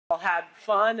all had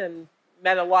fun and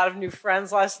met a lot of new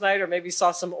friends last night, or maybe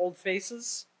saw some old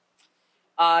faces.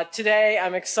 Today,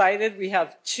 I'm excited. We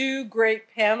have two great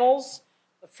panels.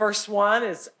 The first one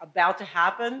is about to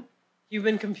happen,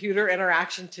 Human-Computer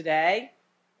Interaction Today.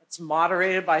 It's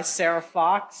moderated by Sarah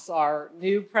Fox, our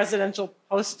new presidential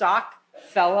postdoc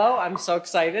fellow. I'm so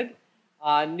excited.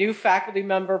 New faculty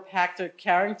member, Patrick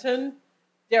Carrington.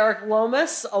 Derek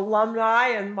Lomas, alumni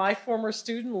and my former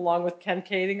student, along with Ken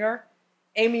Kadinger.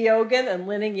 Amy Ogan and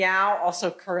Linning Yao,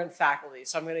 also current faculty.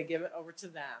 So I'm going to give it over to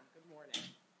them. Good morning.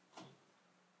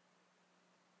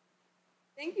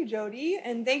 Thank you, Jody,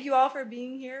 and thank you all for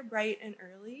being here bright and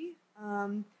early.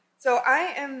 So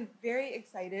I am very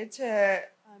excited to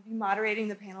be moderating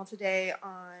the panel today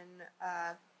on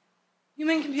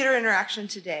human-computer interaction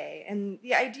today. And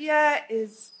the idea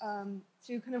is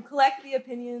to kind of collect the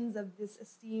opinions of this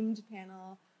esteemed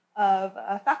panel of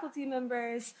faculty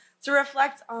members to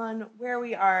reflect on where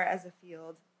we are as a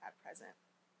field at present.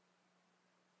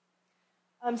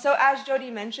 So as Jody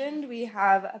mentioned, we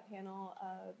have a panel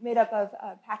made up of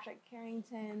Patrick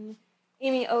Carrington,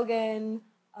 Amy Ogan,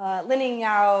 Linning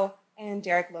Yao, and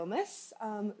Derek Lomas,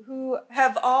 who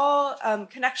have all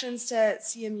connections to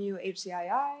CMU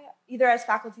HCII, either as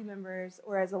faculty members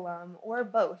or as alum, or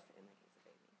both in the case of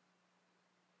Amy.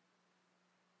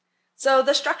 So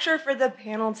the structure for the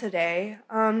panel today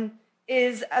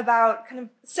is about kind of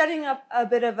setting up a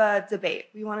bit of a debate.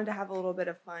 We wanted to have a little bit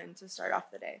of fun to start off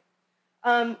the day.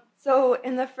 So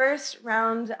in the first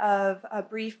round of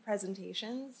brief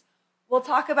presentations, we'll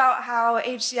talk about how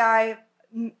HCI,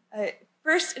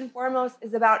 first and foremost,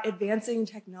 is about advancing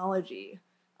technology.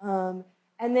 And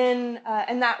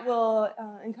that will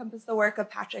encompass the work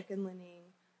of Patrick and Linning.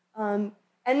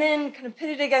 And then kind of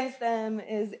pitted against them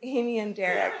is Amy and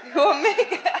Derek, who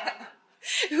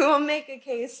will make a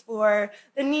case for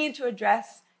the need to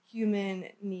address human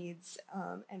needs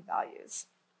and values.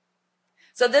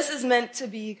 So this is meant to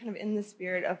be kind of in the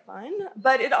spirit of fun,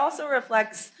 but it also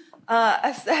reflects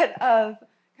a set of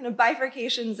kind of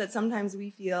bifurcations that sometimes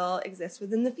we feel exist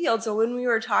within the field. So when we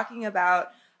were talking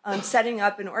about setting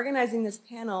up and organizing this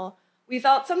panel, we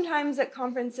felt sometimes at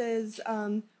conferences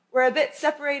we're a bit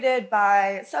separated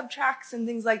by subtracks and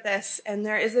things like this, and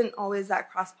there isn't always that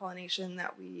cross-pollination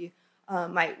that we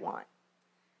might want.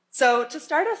 So to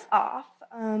start us off,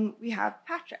 we have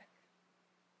Patrick.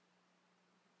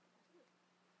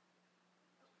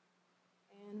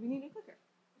 And we need a clicker.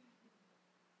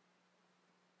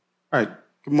 All right,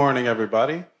 good morning,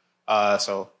 everybody.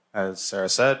 So as Sarah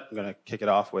said, I'm going to kick it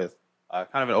off with kind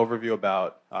of an overview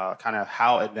about kind of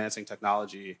how advancing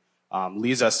technology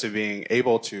leads us to being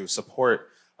able to support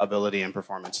ability and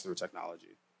performance through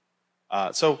technology.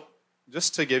 So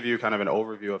just to give you kind of an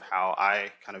overview of how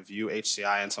I kind of view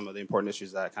HCI and some of the important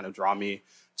issues that kind of draw me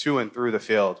to and through the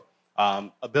field,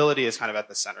 ability is kind of at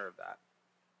the center of that.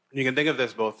 You can think of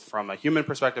this both from a human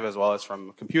perspective as well as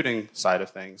from a computing side of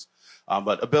things.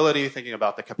 But ability, thinking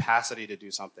about the capacity to do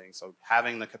something. So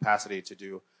having the capacity to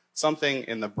do something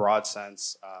in the broad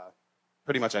sense,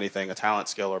 pretty much anything, a talent,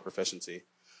 skill, or proficiency.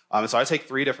 And so I take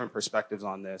three different perspectives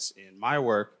on this in my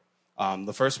work.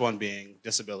 The first one being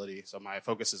disability. So my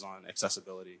focus is on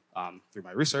accessibility through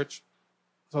my research.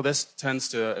 So this tends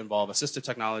to involve assistive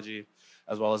technology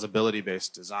as well as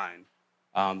ability-based design.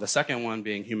 The second one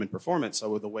being human performance, so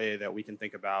with the way that we can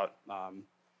think about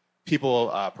people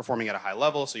performing at a high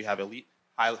level, so you have elite,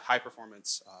 high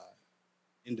performance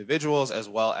individuals as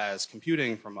well as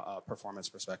computing from a performance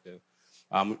perspective.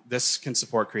 This can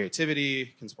support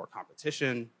creativity, can support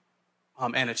competition,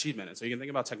 and achievement. And so you can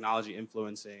think about technology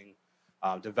influencing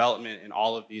development in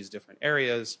all of these different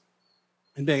areas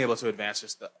and being able to advance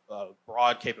just the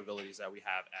broad capabilities that we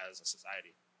have as a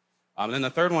society. And then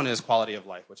the third one is quality of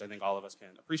life, which I think all of us can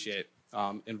appreciate,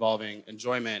 involving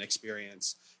enjoyment,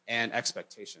 experience, and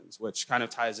expectations, which kind of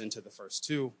ties into the first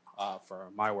two for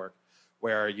my work,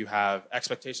 where you have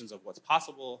expectations of what's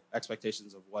possible,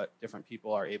 expectations of what different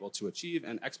people are able to achieve,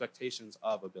 and expectations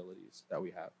of abilities that we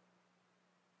have.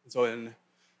 And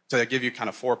so to give you kind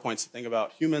of 4 points to think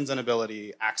about: humans and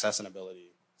ability, access and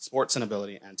ability, sports and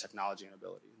ability, and technology and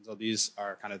ability. And so these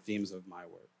are kind of themes of my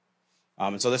work.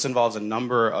 And so this involves a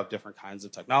number of different kinds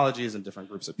of technologies and different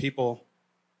groups of people.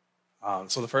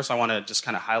 So the first I want to just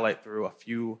kind of highlight through a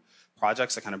few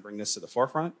projects that kind of bring this to the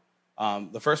forefront.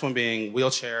 The first one being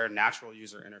wheelchair natural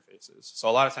user interfaces.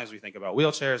 So a lot of times we think about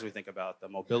wheelchairs, we think about the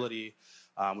mobility,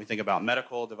 we think about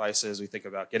medical devices, we think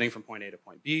about getting from point A to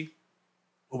point B.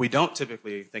 What we don't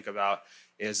typically think about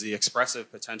is the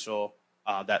expressive potential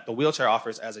that the wheelchair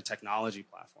offers as a technology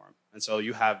platform. And so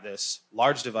you have this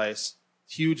large device,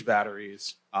 huge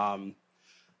batteries,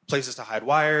 places to hide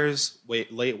wires,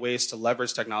 ways to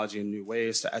leverage technology in new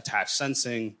ways, to attach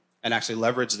sensing, and actually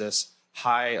leverage this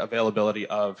high availability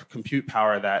of compute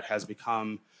power that has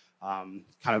become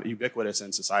kind of ubiquitous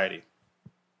in society.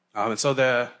 And so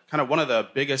one of the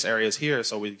biggest areas here,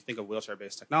 so we think of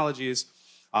wheelchair-based technologies,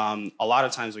 a lot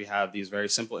of times we have these very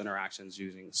simple interactions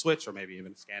using a switch or maybe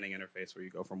even a scanning interface where you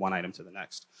go from one item to the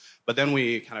next. But then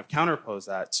we kind of counterpose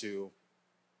that to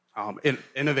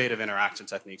innovative interaction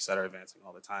techniques that are advancing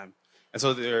all the time. And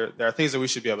so there are things that we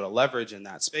should be able to leverage in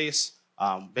that space.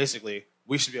 Basically,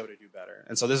 we should be able to do better.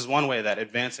 And so this is one way that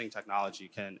advancing technology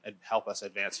can help us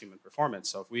advance human performance.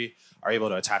 So if we are able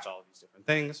to attach all of these different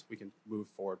things, we can move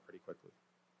forward pretty quickly.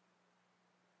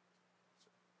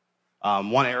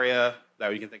 One area that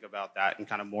we can think about that in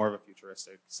kind of more of a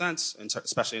futuristic sense,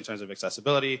 especially in terms of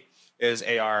accessibility, is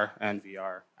AR and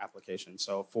VR applications.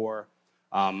 So for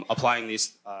applying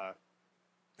these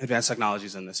advanced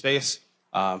technologies in this space,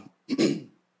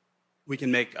 we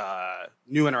can make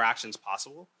new interactions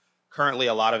possible. Currently,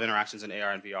 a lot of interactions in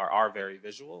AR and VR are very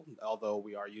visual, although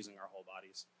we are using our whole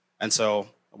bodies. And so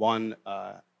one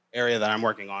area that I'm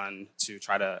working on to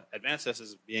try to advance this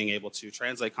is being able to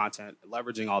translate content,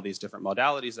 leveraging all these different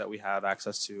modalities that we have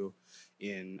access to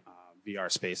in VR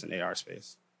space and AR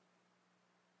space.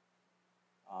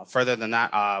 Further than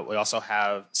that, we also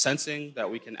have sensing that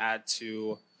we can add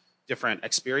to different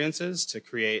experiences to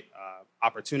create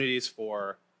opportunities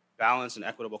for balanced and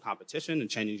equitable competition and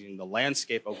changing the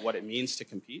landscape of what it means to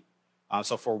compete.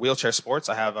 So for wheelchair sports,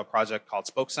 I have a project called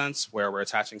SpokeSense where we're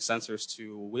attaching sensors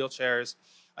to wheelchairs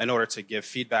in order to give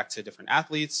feedback to different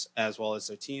athletes as well as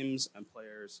their teams and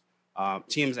players,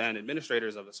 teams and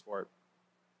administrators of the sport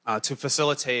to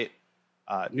facilitate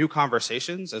new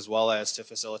conversations as well as to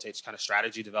facilitate kind of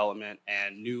strategy development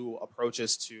and new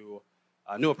approaches to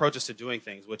doing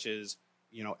things, which is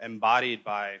embodied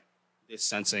by this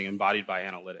sensing, embodied by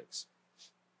analytics.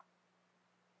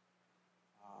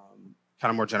 Kind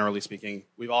of more generally speaking,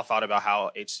 we've all thought about how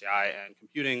HCI and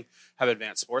computing have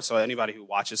advanced sports. So anybody who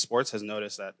watches sports has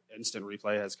noticed that instant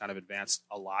replay has kind of advanced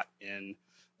a lot in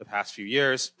the past few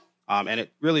years. And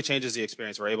it really changes the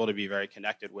experience. We're able to be very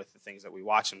connected with the things that we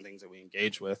watch and things that we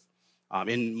engage with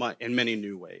in many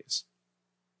new ways.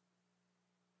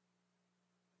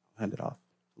 I'll hand it off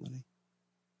to Lenny.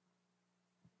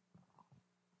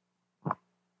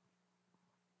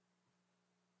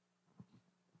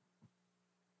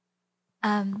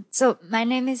 So my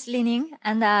name is Li Ning,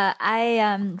 and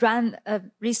I run a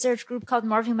research group called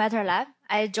Morphing Matter Lab.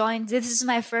 This is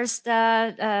my first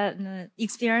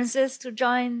experiences to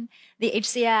join the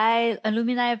HCII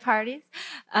alumni parties.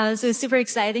 So it's super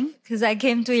exciting because I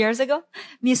came 2 years ago,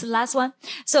 missed the last one.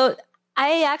 So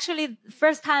I actually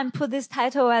first time put this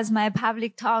title as my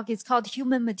public talk. It's called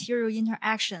Human Material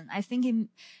Interaction. I think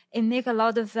it make a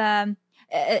lot of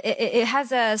it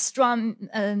has a strong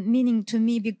meaning to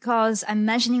me because I'm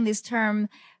mentioning this term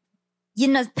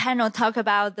in a panel talk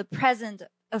about the present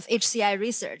of HCI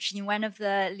research in one of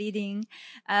the leading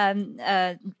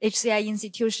HCI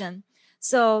institution.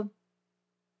 So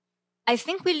I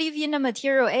think we live in a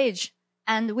material age,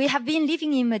 and we have been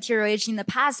living in material age in the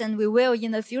past, and we will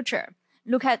in the future.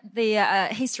 Look at the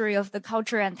history of the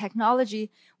culture and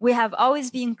technology. We have always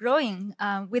been growing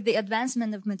with the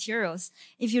advancement of materials.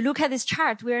 If you look at this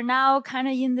chart, we are now kind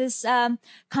of in this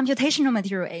computational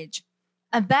material age.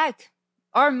 Back,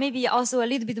 or maybe also a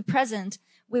little bit present,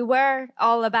 we were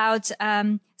all about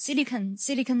silicon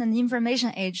and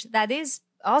information age. That is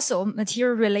also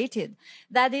material related.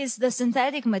 That is the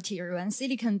synthetic material and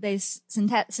silicon-based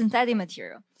synthetic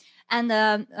material. And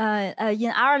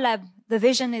in our lab, the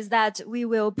vision is that we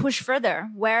will push further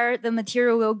where the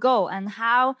material will go and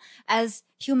how, as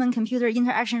human-computer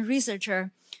interaction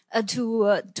researcher,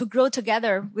 to grow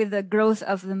together with the growth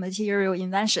of the material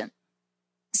invention.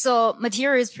 So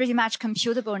material is pretty much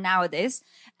computable nowadays,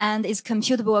 and is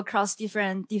computable across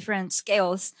different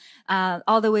scales,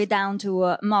 all the way down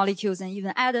to molecules and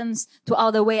even atoms, to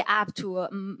all the way up to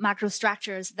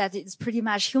macrostructures that is pretty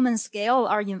much human scale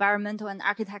or environmental and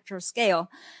architectural scale.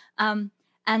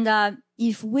 And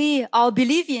if we all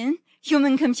believe in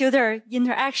human-computer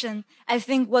interaction, I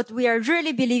think what we are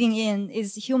really believing in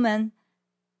is human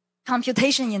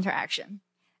computation interaction.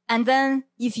 And then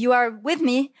if you are with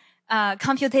me,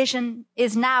 computation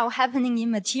is now happening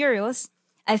in materials.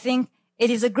 I think it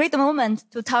is a great moment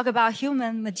to talk about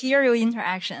human-material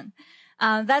interaction.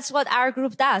 That's what our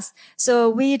group does. So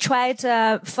we try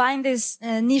to find this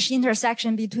niche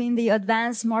intersection between the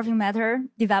advanced morphing matter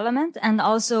development and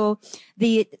also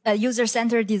the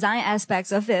user-centered design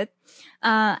aspects of it.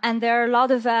 And there are a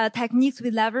lot of techniques we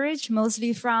leverage,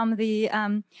 mostly from the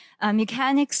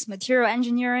mechanics, material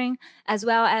engineering, as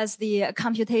well as the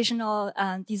computational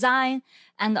design,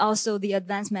 and also the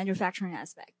advanced manufacturing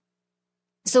aspect.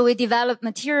 So we develop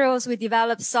materials, we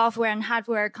develop software and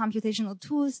hardware computational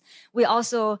tools. We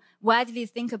also widely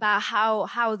think about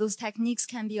how those techniques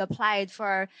can be applied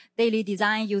for daily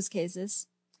design use cases.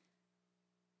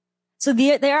 So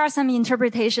there are some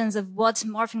interpretations of what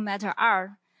morphing matter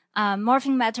are.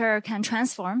 Morphing matter can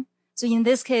transform. So in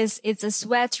this case, it's a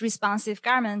sweat-responsive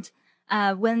garment.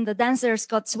 When the dancers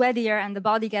got sweatier and the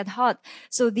body get hot.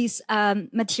 So these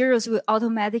materials will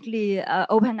automatically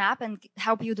open up and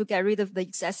help you to get rid of the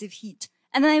excessive heat.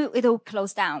 And then it will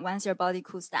close down once your body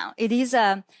cools down. It is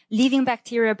a living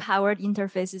bacteria-powered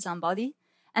interfaces on body.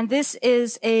 And this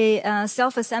is a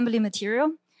self-assembly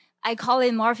material. I call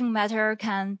it morphing matter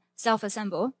can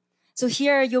self-assemble. So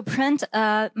here you print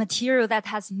a material that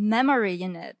has memory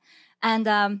in it. And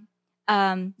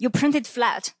you print it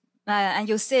flat. And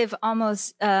you save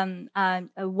almost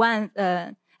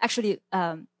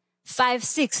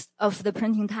 5/6 of the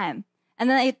printing time. And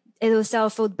then it will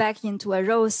self-fold back into a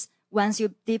rose once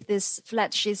you dip this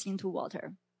flat sheet into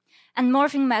water. And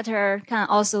morphing matter can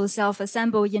also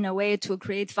self-assemble in a way to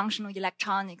create functional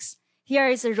electronics. Here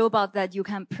is a robot that you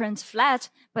can print flat,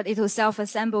 but it will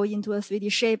self-assemble into a 3D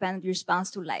shape and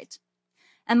responds to light.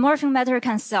 And morphing matter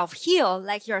can self-heal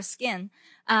like your skin.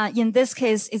 In this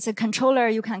case, it's a controller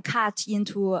you can cut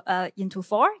into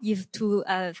 4 if two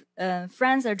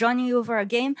friends are joining you for a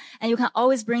game, and you can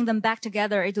always bring them back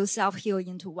together. It will self-heal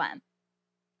into 1.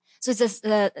 So it's just,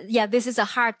 this is a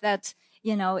heart that,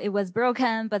 it was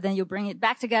broken, but then you bring it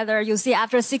back together. You see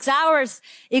after 6 hours,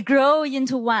 it grow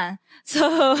into 1.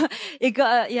 So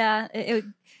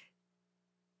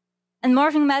and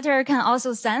morphing matter can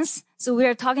also sense. So we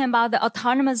are talking about the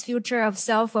autonomous future of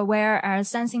self-aware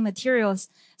sensing materials.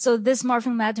 So this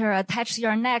morphing matter attached to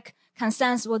your neck can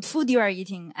sense what food you are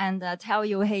eating and tell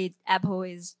you, hey, apple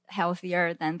is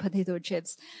healthier than potato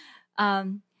chips.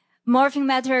 Morphing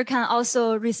matter can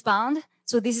also respond.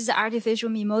 So this is artificial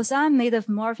mimosa made of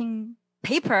morphing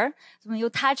paper. So when you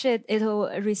touch it, it will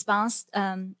respond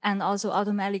and also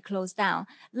automatically close down,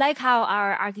 like how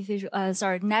our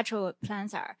natural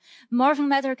plants are. Morphing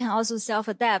matter can also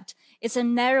self-adapt. It's a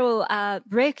narrow a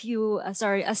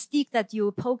stick that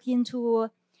you poke into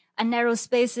a narrow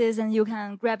spaces, and you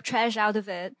can grab trash out of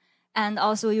it, and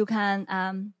also you can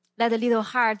let a little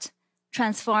heart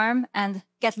transform and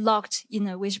get locked in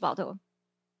a wish bottle.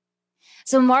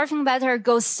 So morphing matter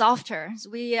goes softer. So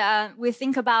we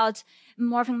think about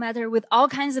morphing matter with all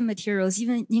kinds of materials,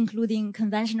 even including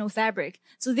conventional fabric.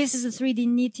 So this is a 3D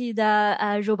knitted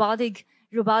robotic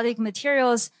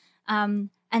materials,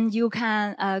 and you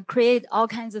can create all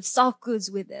kinds of soft goods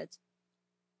with it.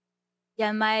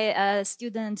 Yeah, my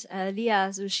student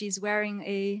Leah, so she's wearing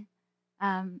a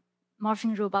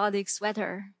morphing robotic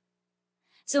sweater.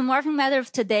 So morphing matter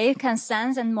of today can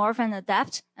sense and morph and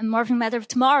adapt, and morphing matter of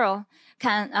tomorrow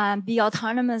can be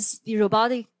autonomous, be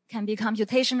robotic, can be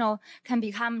computational, can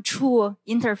become true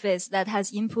interface that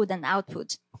has input and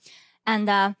output.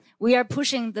 And we are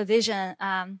pushing the vision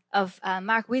of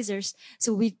Mark Withers.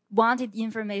 So we wanted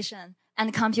information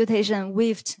and computation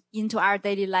weaved into our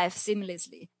daily life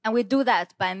seamlessly. And we do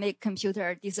that by make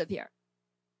computer disappear.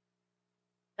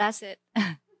 That's it.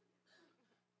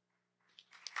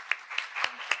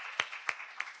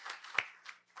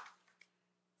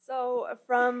 So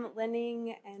from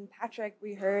Lenning and Patrick,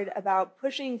 we heard about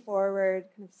pushing forward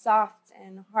kind of soft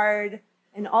and hard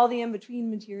and all the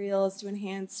in-between materials to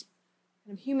enhance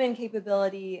kind of human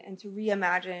capability and to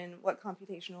reimagine what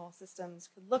computational systems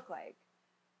could look like.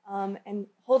 And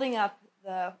holding up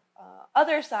the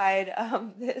other side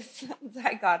of this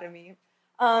dichotomy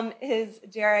is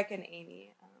Jarek and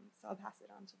Amy. So I'll pass it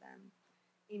on to them.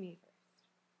 Amy first.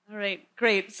 All right,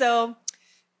 great. So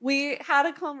we had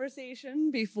a conversation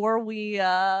before we,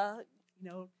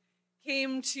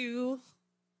 came to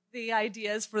the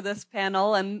ideas for this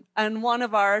panel, and one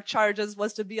of our charges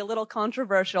was to be a little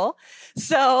controversial.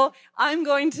 So I'm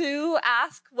going to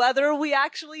ask whether we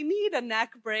actually need a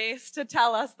neck brace to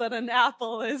tell us that an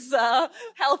apple is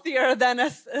healthier than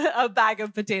a bag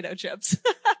of potato chips.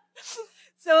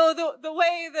 So the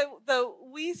way that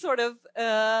we sort of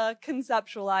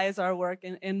conceptualize our work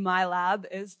in my lab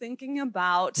is thinking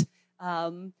about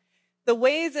the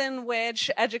ways in which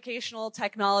educational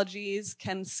technologies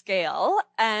can scale.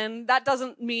 And that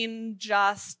doesn't mean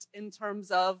just in terms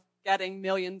of getting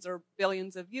millions or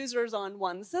billions of users on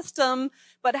one system,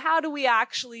 but how do we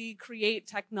actually create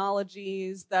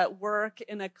technologies that work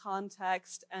in a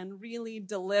context and really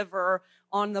deliver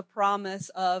on the promise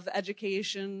of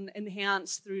education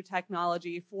enhanced through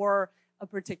technology for a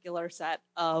particular set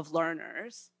of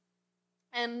learners.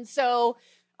 And so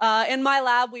in my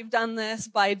lab, we've done this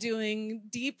by doing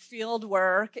deep field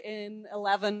work in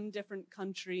 11 different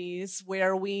countries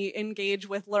where we engage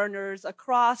with learners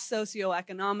across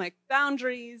socioeconomic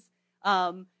boundaries,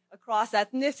 across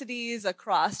ethnicities,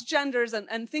 across genders,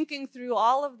 and thinking through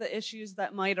all of the issues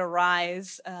that might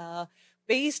arise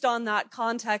based on that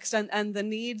context and the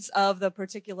needs of the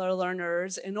particular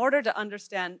learners in order to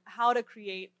understand how to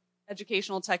create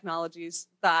educational technologies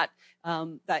that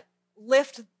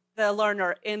lift the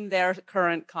learner in their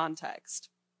current context.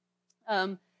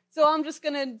 So I'm just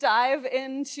going to dive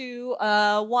into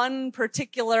one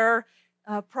particular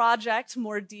project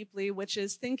more deeply, which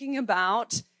is thinking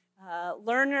about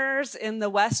learners in the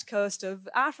west coast of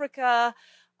Africa,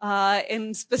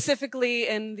 specifically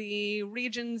in the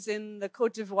regions in the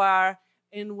Côte d'Ivoire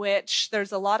in which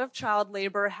there's a lot of child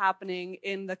labor happening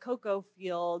in the cocoa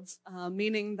fields,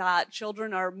 meaning that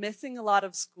children are missing a lot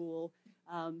of school.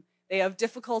 They have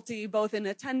difficulty both in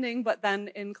attending, but then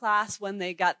in class when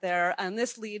they get there. And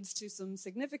this leads to some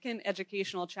significant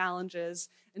educational challenges.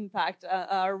 In fact,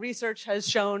 our research has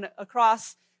shown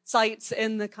across sites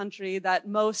in the country that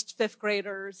most fifth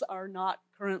graders are not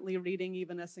currently reading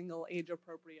even a single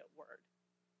age-appropriate word.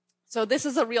 So this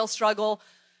is a real struggle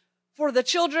for the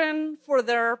children, for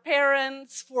their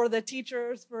parents, for the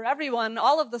teachers, for everyone,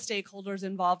 all of the stakeholders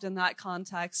involved in that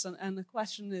context. And the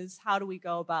question is, how do we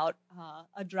go about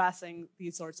addressing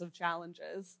these sorts of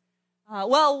challenges?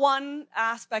 Well, one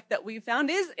aspect that we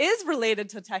found is related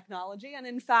to technology. And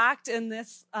in fact, in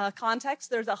this context,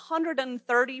 there's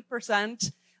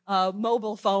 130%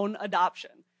 mobile phone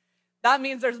adoption. That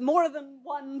means there's more than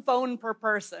one phone per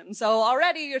person. So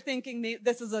already you're thinking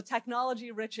this is a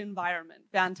technology-rich environment.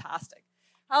 Fantastic.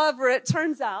 However, it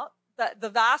turns out that the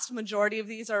vast majority of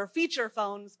these are feature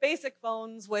phones, basic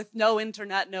phones with no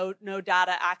internet, no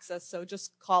data access, so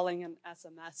just calling and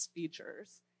SMS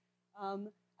features.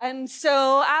 And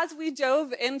so as we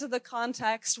dove into the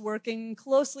context, working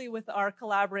closely with our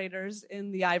collaborators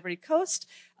in the Ivory Coast,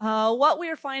 what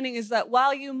we're finding is that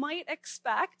while you might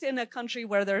expect in a country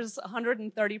where there's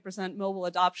 130% mobile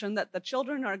adoption that the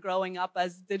children are growing up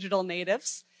as digital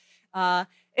natives,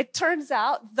 it turns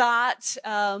out that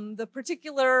the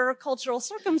particular cultural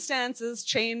circumstances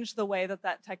change the way that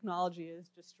that technology is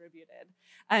distributed.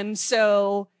 And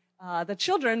so the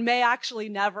children may actually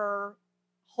never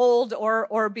hold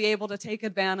or be able to take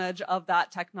advantage of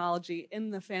that technology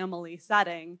in the family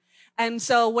setting. And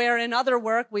so where in other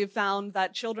work we've found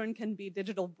that children can be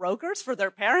digital brokers for their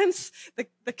parents,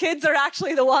 the kids are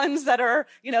actually the ones that are,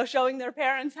 showing their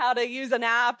parents how to use an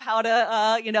app, how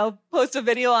to, post a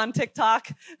video on TikTok.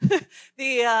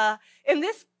 In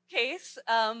this case,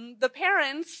 the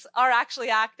parents are actually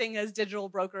acting as digital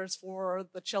brokers for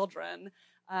the children.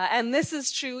 And this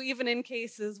is true even in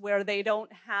cases where they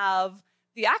don't have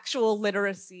the actual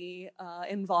literacy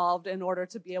involved in order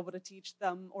to be able to teach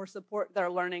them or support their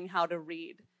learning how to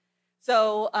read.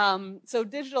 So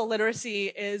digital literacy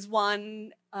is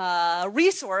one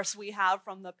resource we have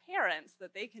from the parents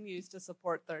that they can use to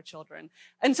support their children.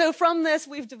 And so from this,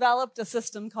 we've developed a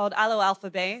system called Allo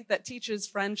Alphabet that teaches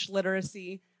French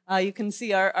literacy. You can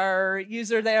see our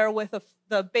user there with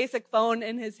the basic phone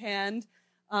in his hand,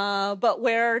 but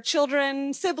where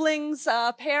children, siblings,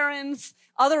 parents,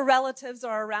 other relatives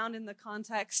are around in the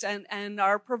context and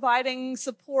are providing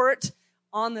support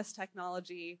on this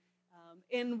technology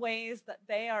in ways that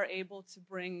they are able to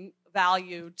bring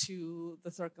value to the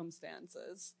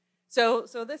circumstances. So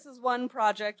this is one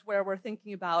project where we're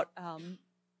thinking about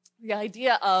the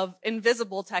idea of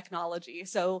invisible technology.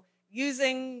 So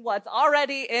using what's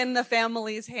already in the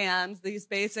family's hands, these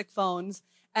basic phones,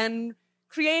 and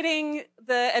creating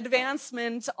the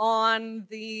advancement on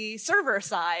the server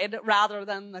side rather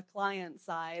than the client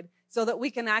side so that we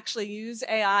can actually use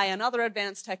AI and other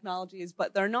advanced technologies,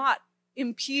 but they're not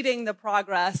impeding the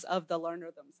progress of the learner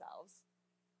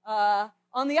themselves.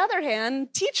 On the other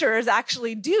hand, teachers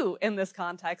actually do, in this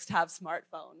context, have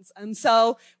smartphones. And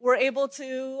so we're able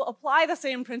to apply the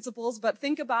same principles, but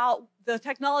think about the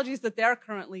technologies that they're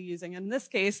currently using. In this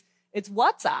case, it's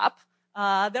WhatsApp.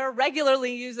 They're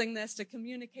regularly using this to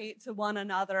communicate to one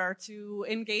another, to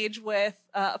engage with,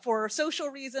 for social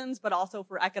reasons, but also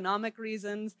for economic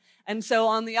reasons. And so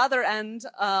on the other end,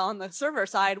 on the server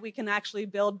side, we can actually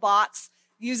build bots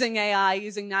using AI,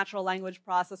 using natural language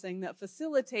processing that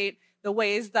facilitate the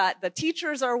ways that the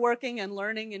teachers are working and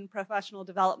learning in professional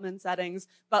development settings,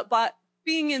 but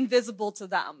being invisible to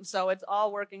them. So it's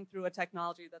all working through a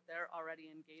technology that they're already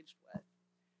engaged with.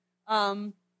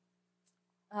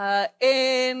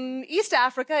 In East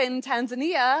Africa, in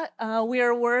Tanzania, we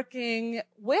are working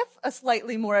with a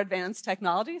slightly more advanced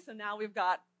technology. So now we've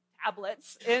got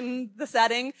tablets in the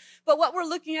setting. But what we're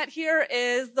looking at here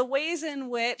is the ways in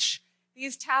which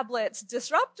these tablets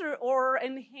disrupt or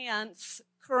enhance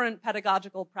current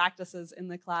pedagogical practices in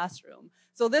the classroom.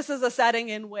 So this is a setting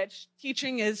in which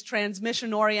teaching is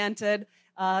transmission-oriented.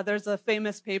 There's a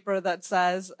famous paper that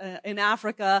says, in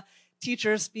Africa,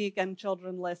 teachers speak and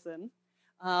children listen.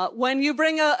 When you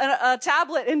bring a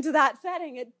tablet into that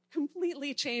setting, it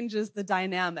completely changes the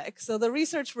dynamic. So the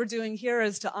research we're doing here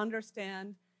is to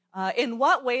understand in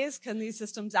what ways can these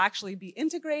systems actually be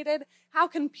integrated? How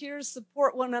can peers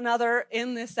support one another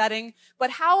in this setting? But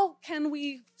how can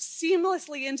we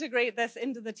seamlessly integrate this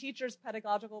into the teacher's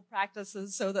pedagogical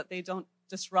practices so that it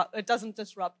doesn't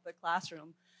disrupt the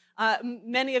classroom?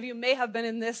 Many of you may have been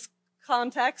in this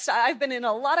context. I've been in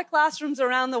a lot of classrooms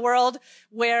around the world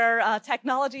where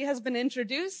technology has been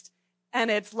introduced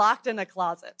and it's locked in a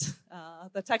closet.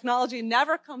 The technology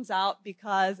never comes out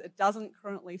because it doesn't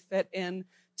currently fit in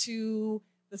to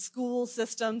the school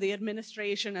system, the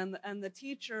administration, and the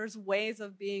teachers' ways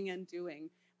of being and doing.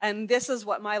 And this is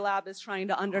what my lab is trying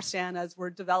to understand as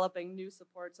we're developing new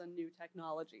supports and new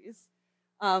technologies.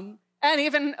 And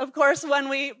even, of course, when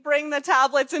we bring the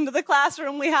tablets into the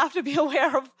classroom, we have to be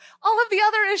aware of all of the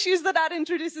other issues that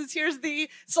introduces. Here's the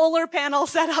solar panel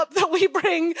setup that we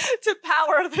bring to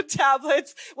power the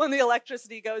tablets when the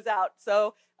electricity goes out.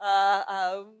 So,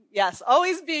 yes,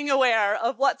 always being aware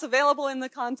of what's available in the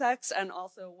context and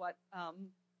also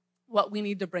what we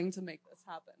need to bring to make this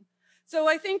happen. So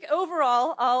I think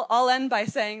overall, I'll end by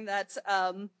saying that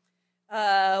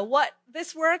what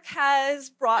this work has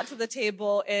brought to the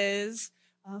table is,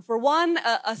 for one,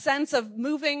 a sense of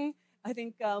moving. I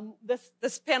think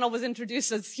this panel was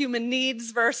introduced as human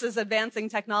needs versus advancing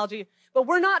technology. But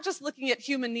we're not just looking at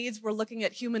human needs, we're looking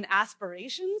at human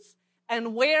aspirations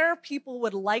and where people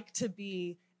would like to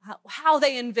be, how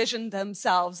they envision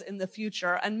themselves in the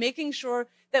future, and making sure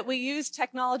that we use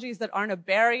technologies that aren't a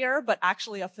barrier, but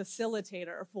actually a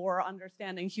facilitator for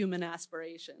understanding human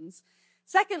aspirations.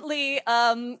 Secondly,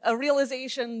 a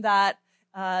realization that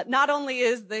not only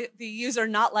is the user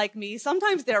not like me,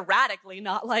 sometimes they're radically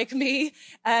not like me,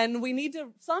 and we need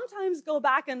to sometimes go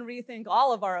back and rethink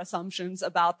all of our assumptions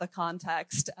about the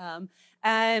context.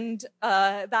 And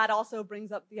that also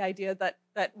brings up the idea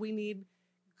that we need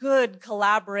good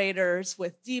collaborators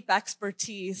with deep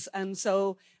expertise, and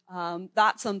so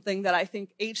that's something that I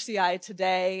think HCI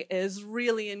today is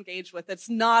really engaged with. It's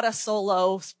not a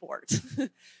solo sport.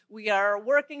 We are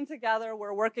working together.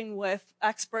 We're working with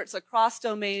experts across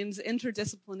domains,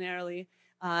 interdisciplinarily,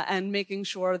 and making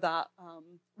sure that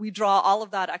we draw all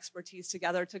of that expertise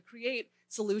together to create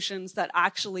solutions that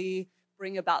actually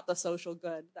bring about the social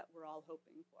good that we're all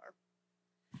hoping for.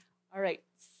 All right,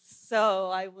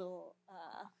 so I will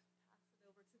pass it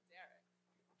over to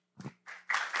Derek.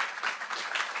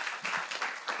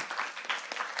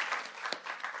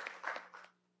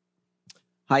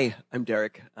 Hi, I'm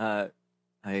Derek.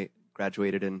 I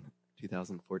graduated in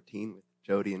 2014 with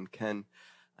Jody and Ken.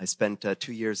 I spent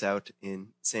 2 years out in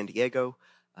San Diego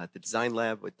at the design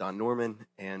lab with Don Norman,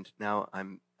 and now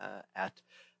I'm at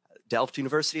Delft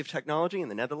University of Technology in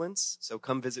the Netherlands. So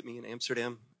come visit me in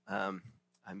Amsterdam. I'm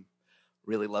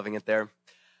really loving it there.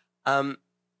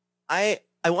 I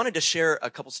wanted to share a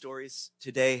couple stories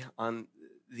today on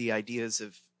the ideas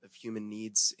of human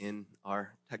needs in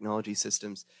our technology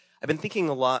systems. I've been thinking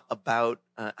a lot about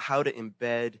how to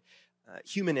embed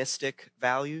humanistic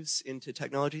values into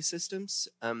technology systems.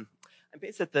 I'm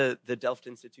based at the Delft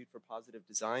Institute for Positive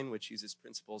Design, which uses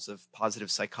principles of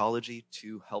positive psychology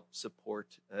to help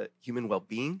support human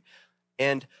well-being.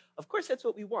 And of course, that's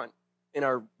what we want in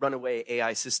our runaway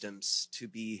AI systems, to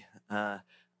be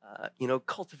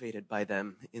cultivated by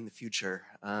them in the future.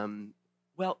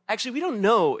 Well, actually, we don't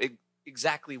know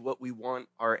exactly what we want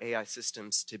our AI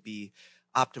systems to be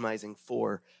optimizing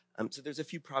for. So there's a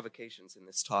few provocations in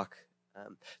this talk.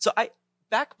 So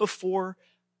back before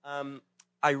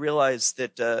I realized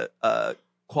that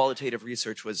qualitative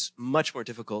research was much more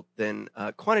difficult than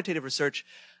quantitative research,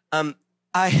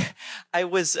 I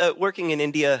was working in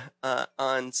India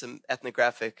on some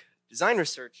ethnographic design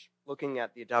research, looking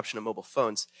at the adoption of mobile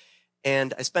phones.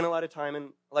 And I spent a lot of time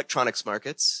in electronics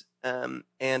markets, and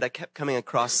I kept coming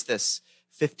across this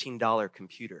 $15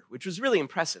 computer, which was really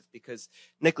impressive because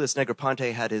Nicholas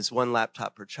Negroponte had his one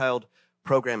laptop per child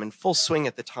program in full swing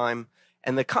at the time.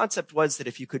 And the concept was that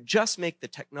if you could just make the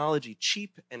technology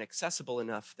cheap and accessible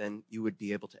enough, then you would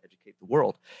be able to educate the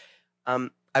world. I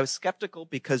was skeptical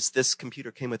because this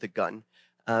computer came with a gun,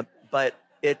 but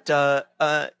it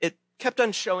kept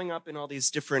on showing up in all these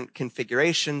different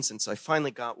configurations, and so I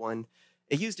finally got one.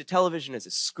 It used a television as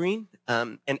a screen,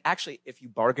 and actually, if you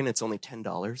bargain, it's only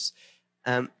 $10.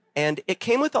 And it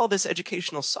came with all this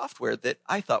educational software that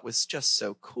I thought was just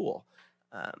so cool.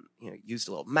 You used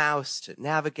a little mouse to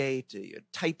navigate, you had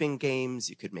typing games,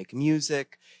 you could make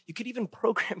music, you could even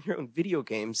program your own video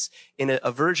games in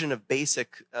a version of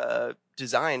basic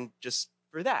design just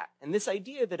for that. And this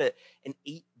idea that an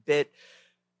 8-bit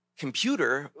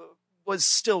computer was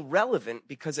still relevant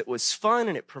because it was fun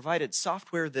and it provided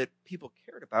software that people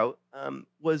cared about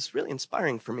was really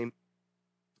inspiring for me.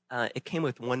 It came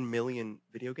with 1 million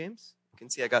video games. You can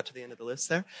see I got to the end of the list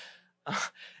there.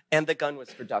 And the gun was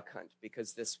for duck hunt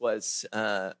because this was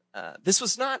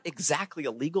not exactly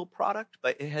a legal product,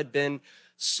 but it had been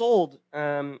sold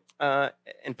and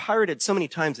pirated so many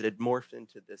times it had morphed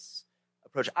into this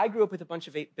approach. I grew up with a bunch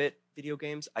of 8-bit video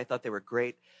games. I thought they were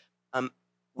great.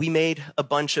 We made a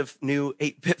bunch of new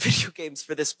 8-bit video games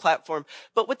for this platform.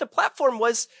 But what the platform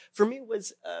was, for me,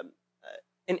 was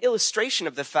an illustration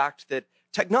of the fact that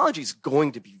technology is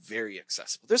going to be very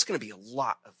accessible. There's going to be a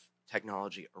lot of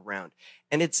technology around.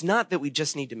 And it's not that we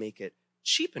just need to make it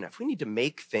cheap enough. We need to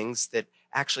make things that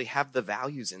actually have the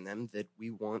values in them that we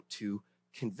want to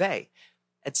convey.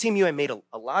 At CMU, I made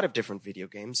a lot of different video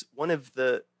games. One of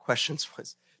the questions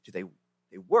was, do they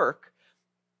work?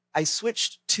 I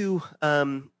switched to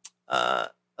a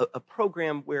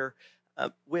program where,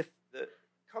 with the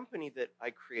company that I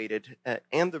created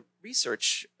and the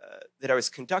research that I was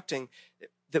conducting,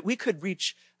 that we could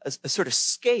reach a sort of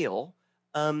scale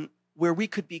where we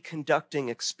could be conducting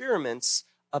experiments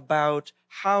about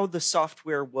how the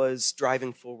software was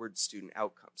driving forward student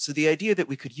outcomes. So the idea that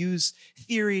we could use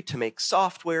theory to make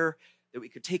software, that we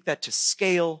could take that to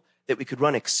scale, that we could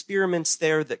run experiments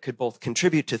there that could both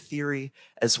contribute to theory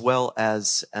as well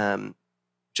as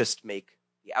just make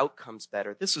the outcomes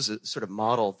better. This was a sort of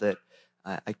model that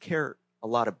I care a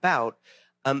lot about.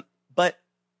 But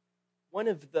one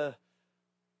of the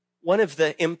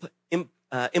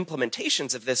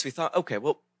implementations of this, we thought, okay,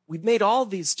 well, we've made all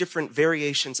these different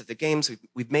variations of the games.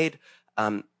 We've made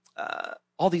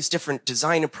all these different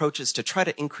design approaches to try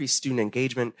to increase student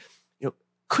engagement.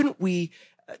 Couldn't we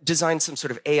design some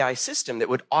sort of AI system that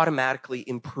would automatically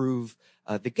improve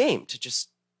the game to just,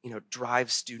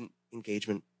 drive student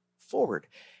engagement forward?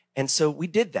 And so we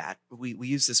did that. We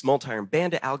used this multi-arm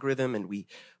bandit algorithm, and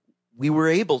we were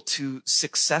able to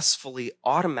successfully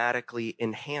automatically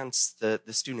enhance the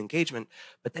student engagement.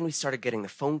 But then we started getting the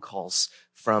phone calls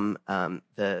from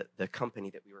the company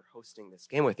that we were hosting this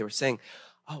game with. They were saying,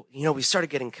 oh, we started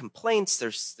getting complaints.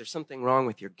 There's something wrong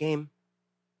with your game.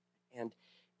 And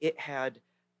it had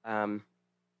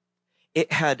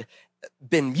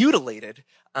been mutilated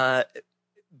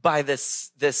by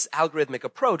this algorithmic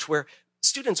approach where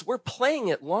students were playing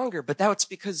it longer, but that's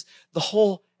because the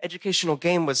whole educational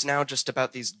game was now just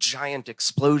about these giant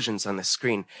explosions on the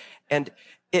screen. And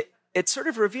it sort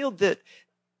of revealed that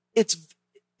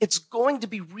it's going to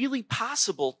be really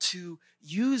possible to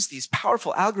use these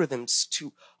powerful algorithms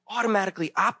to automatically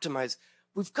optimize.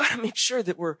 We've got to make sure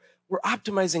that we're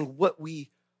optimizing what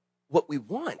we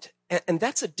want. And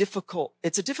that's a difficult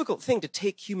thing to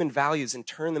take human values and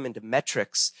turn them into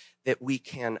metrics that we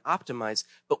can optimize,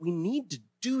 but we need to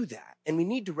do that, and we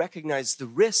need to recognize the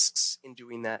risks in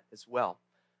doing that as well.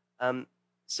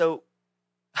 So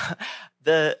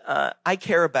I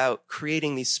care about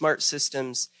creating these smart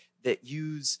systems that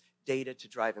use data to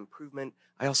drive improvement.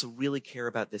 I also really care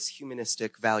about this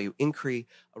humanistic value inquiry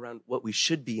around what we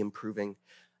should be improving.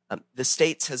 The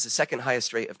States has the second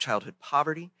highest rate of childhood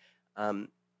poverty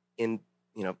in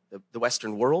the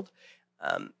Western world.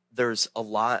 There's a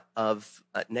lot of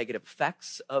negative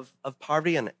effects of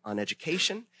poverty on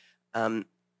education.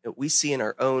 We see in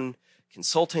our own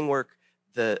consulting work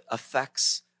the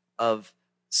effects of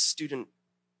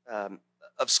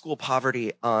school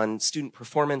poverty on student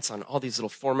performance, on all these little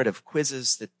formative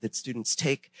quizzes that students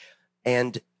take.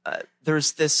 And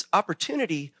there's this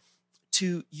opportunity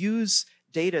to use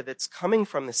data that's coming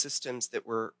from the systems that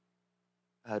we're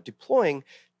deploying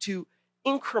to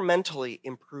incrementally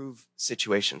improve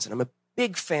situations. And I'm a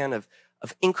big fan of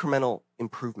incremental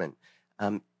improvement.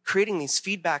 Creating these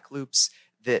feedback loops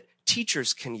that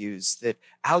teachers can use, that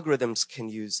algorithms can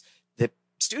use, that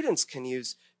students can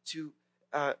use to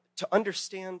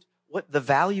understand what the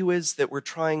value is that we're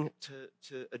trying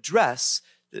to address.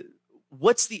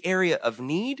 What's the area of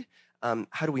need?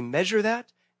 How do we measure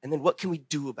that? And then what can we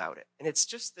do about it? And it's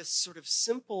just this sort of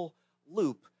simple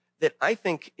loop that I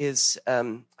think is,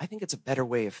 I think it's a better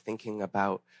way of thinking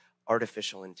about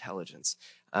artificial intelligence.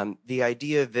 The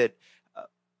idea that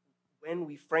when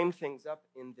we frame things up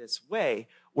in this way,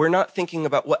 we're not thinking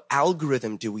about what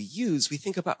algorithm do we use. We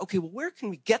think about, okay, well, where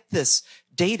can we get this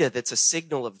data that's a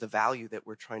signal of the value that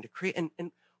we're trying to create?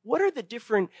 And what are the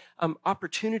different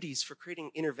opportunities for creating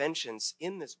interventions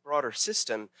in this broader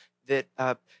system that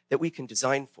we can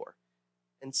design for?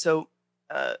 And so,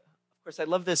 of course, I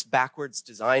love this backwards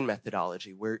design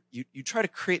methodology where you try to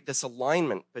create this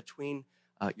alignment between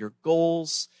your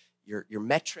goals, your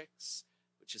metrics,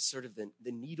 which is sort of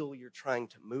the needle you're trying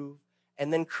to move,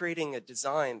 and then creating a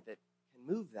design that can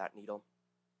move that needle.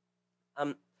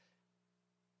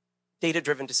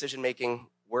 Data-driven decision-making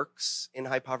works in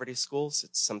high-poverty schools.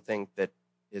 It's something that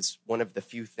is one of the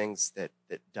few things that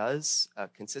does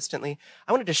consistently.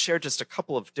 I wanted to share just a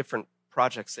couple of different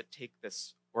projects that take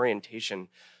this orientation.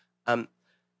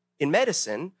 In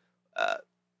medicine,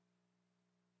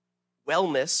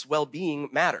 wellness, well-being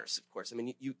matters, of course. I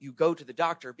mean, you go to the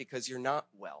doctor because you're not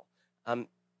well.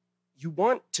 You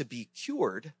want to be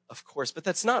cured, of course, but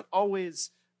that's not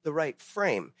always the right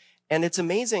frame. And it's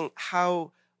amazing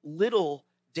how little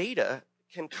data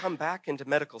can come back into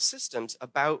medical systems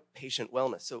about patient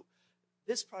wellness. So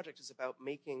this project is about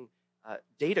making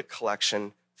data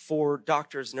collection for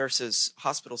doctors, nurses,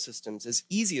 hospital systems as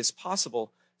easy as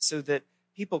possible so that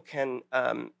people can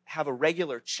have a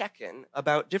regular check-in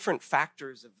about different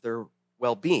factors of their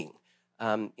well-being,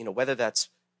 whether that's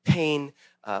pain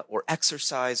or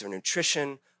exercise or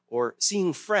nutrition or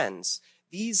seeing friends.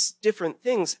 These different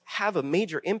things have a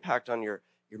major impact on your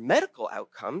medical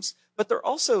outcomes, but they're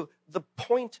also the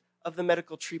point of the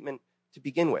medical treatment to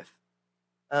begin with.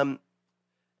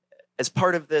 As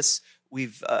part of this,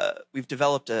 we've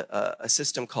developed a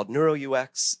system called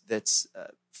NeuroUX that's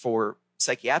for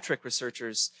psychiatric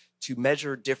researchers to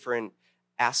measure different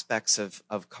aspects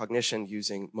of cognition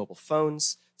using mobile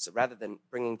phones. So rather than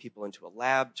bringing people into a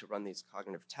lab to run these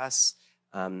cognitive tests,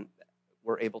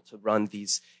 we're able to run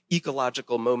these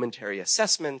ecological momentary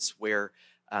assessments where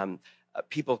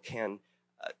people can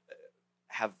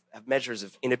have measures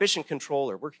of inhibition control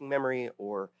or working memory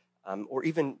or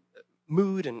even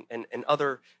mood and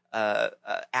other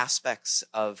aspects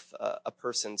of a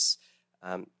person's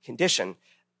condition.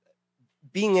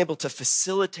 Being able to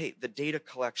facilitate the data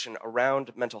collection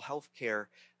around mental health care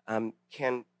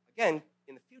can, again,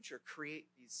 in the future, create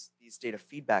these data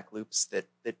feedback loops that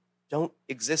don't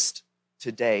exist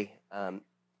today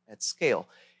at scale.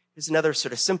 Here's another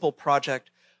sort of simple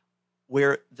project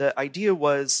where the idea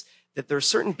was that there are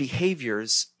certain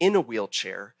behaviors in a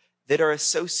wheelchair that are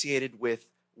associated with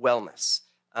wellness.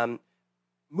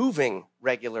 Moving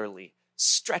regularly,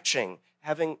 stretching,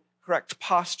 having correct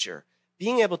posture,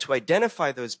 being able to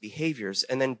identify those behaviors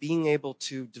and then being able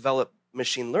to develop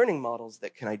machine learning models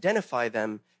that can identify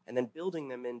them and then building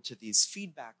them into these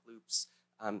feedback loops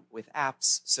with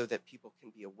apps so that people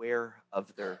can be aware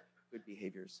of their good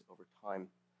behaviors over time.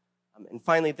 And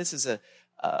finally, this is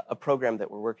a program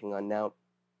that we're working on now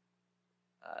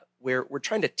where we're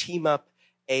trying to team up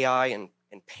AI and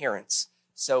parents.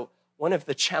 So one of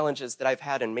the challenges that I've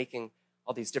had in making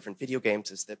all these different video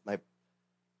games is that my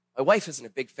wife isn't a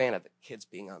big fan of the kids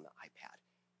being on the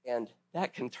iPad. And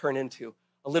that can turn into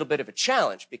a little bit of a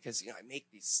challenge because, I make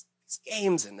these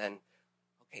games and then,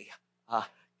 okay,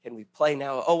 can we play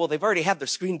now? Oh, well, they've already had their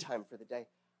screen time for the day.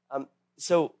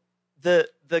 So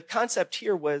the concept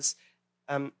here was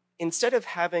instead of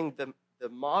having the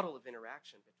model of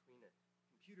interaction between a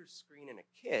computer screen and a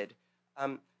kid,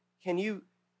 can you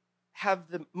have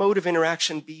the mode of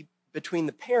interaction be between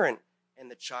the parent and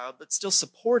the child, but still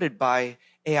supported by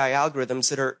AI algorithms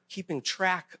that are keeping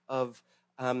track of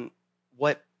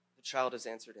what the child has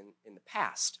answered in the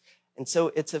past. And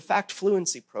so it's a fact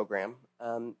fluency program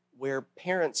where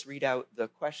parents read out the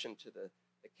question to the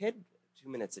kid 2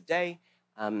 minutes a day,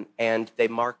 and they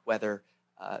mark whether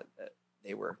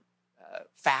they were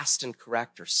fast and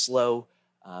correct or slow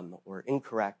or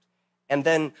incorrect. And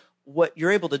then what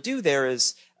you're able to do there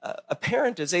is a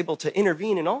parent is able to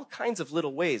intervene in all kinds of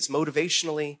little ways,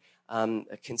 motivationally,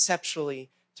 conceptually,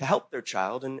 to help their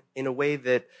child in a way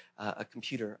that a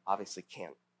computer obviously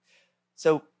can't.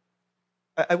 So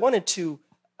I wanted to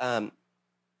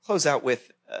close out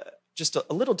with just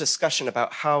a little discussion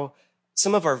about how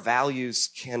some of our values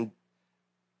can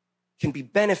be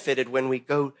benefited when we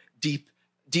go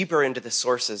deeper into the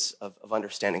sources of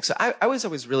understanding. So I was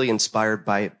always really inspired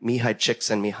by Mihai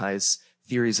Csikszentmihalyi's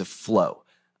theories of flow.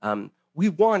 We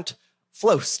want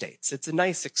flow states. It's a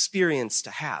nice experience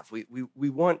to have. We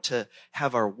want to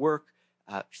have our work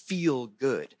feel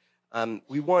good.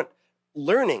 We want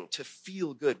learning to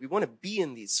feel good. We want to be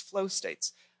in these flow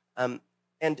states.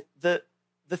 And the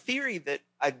theory that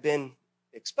I've been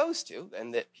exposed to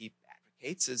and that he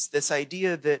advocates is this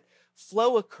idea that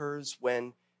flow occurs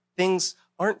when things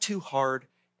aren't too hard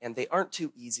and they aren't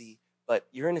too easy, but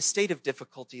you're in a state of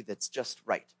difficulty that's just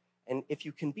right. And if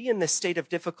you can be in this state of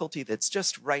difficulty that's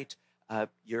just right,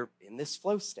 you're in this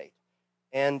flow state.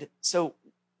 And so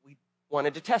we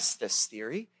wanted to test this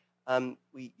theory.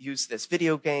 We used this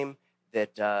video game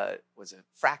that was a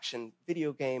fraction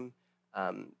video game.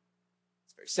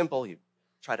 It's very simple. You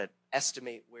try to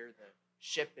estimate where the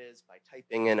ship is by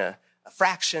typing in a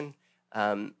fraction.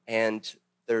 And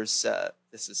there's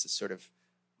this is a sort of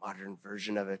modern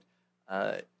version of it.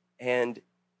 And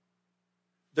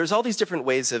there's all these different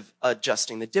ways of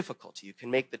adjusting the difficulty. You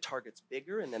can make the targets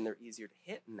bigger, and then they're easier to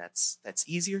hit, and that's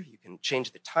easier. You can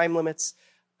change the time limits.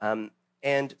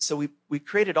 And so we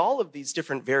created all of these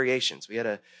different variations. We had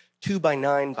a 2 by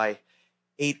 9 by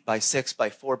 8 by 6 by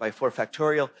 4 by 4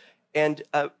 factorial. And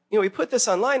we put this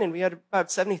online, and we had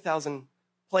about 70,000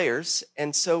 players.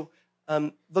 And so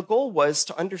the goal was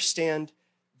to understand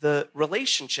the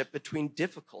relationship between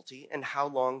difficulty and how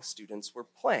long students were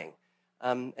playing.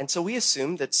 And so we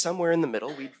assumed that somewhere in the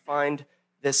middle, we'd find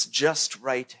this just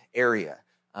right area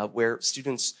where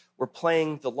students were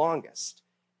playing the longest.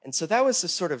 And so that was the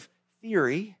sort of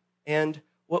theory. And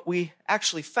what we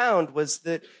actually found was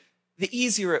that the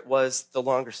easier it was, the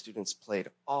longer students played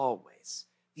always.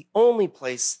 The only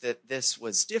place that this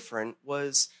was different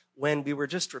was when we were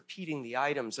just repeating the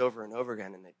items over and over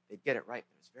again, and they'd get it right.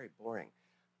 It was very boring.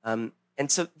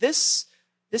 And so this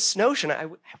notion, I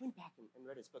went back and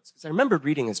read his books because I remembered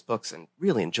reading his books and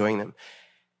really enjoying them.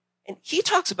 And he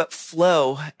talks about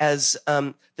flow as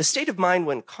the state of mind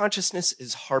when consciousness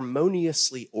is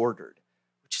harmoniously ordered,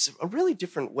 which is a really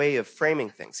different way of framing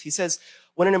things. He says,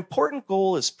 when an important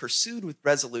goal is pursued with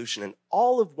resolution and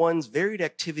all of one's varied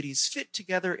activities fit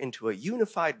together into a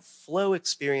unified flow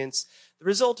experience, the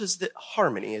result is that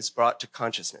harmony is brought to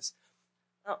consciousness.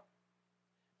 Now,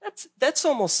 that's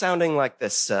almost sounding like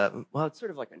this, well, it's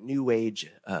sort of like a new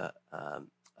age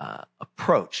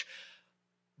approach.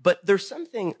 But there's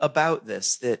something about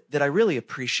this that I really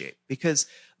appreciate, because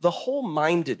the whole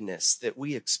mindedness that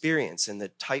we experience in the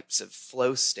types of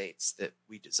flow states that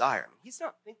we desire, I mean, he's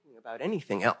not thinking about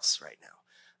anything else right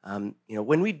now.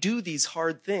 When we do these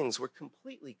hard things, we're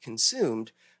completely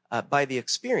consumed by the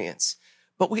experience.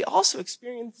 But we also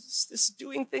experience this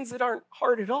doing things that aren't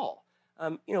hard at all.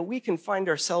 We can find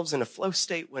ourselves in a flow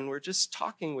state when we're just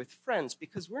talking with friends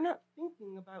because we're not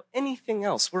thinking about anything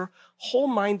else. We're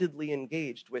whole-mindedly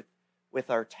engaged with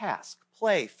our task.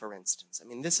 Play, for instance. I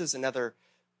mean, this is another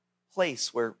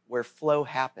place where flow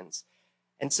happens.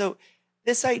 And so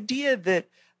this idea that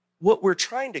what we're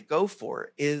trying to go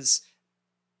for is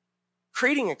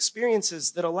creating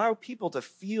experiences that allow people to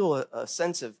feel a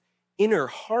sense of inner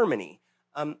harmony.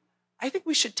 I think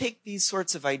we should take these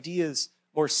sorts of ideas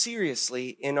more seriously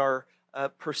in our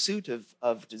pursuit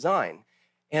of design.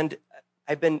 And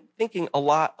I've been thinking a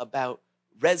lot about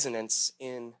resonance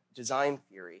in design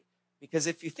theory, because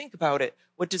if you think about it,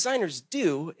 what designers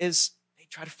do is they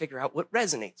try to figure out what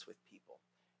resonates with people.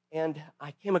 And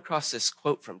I came across this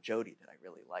quote from Jody that I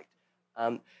really liked.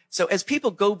 So as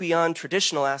people go beyond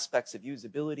traditional aspects of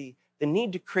usability, the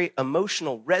need to create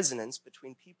emotional resonance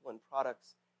between people and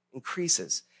products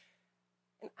increases.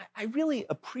 And I really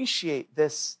appreciate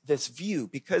this view,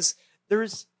 because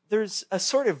there's a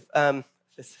sort of,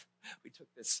 we took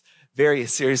this very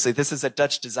seriously. This is at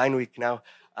Dutch Design Week now.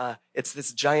 It's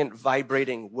this giant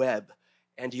vibrating web,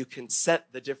 and you can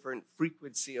set the different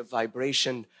frequency of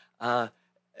vibration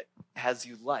as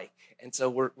you like. And so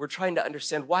we're trying to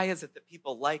understand, why is it that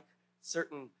people like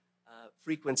certain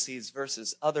frequencies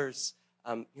versus others?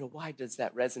 Why does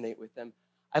that resonate with them?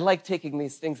 I like taking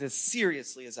these things as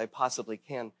seriously as I possibly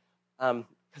can,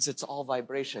 because it's all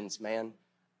vibrations, man.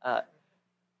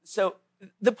 So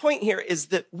the point here is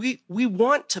that we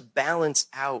want to balance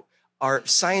out our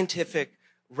scientific,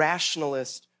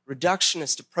 rationalist,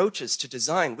 reductionist approaches to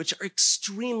design, which are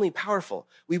extremely powerful.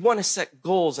 We want to set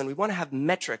goals, and we want to have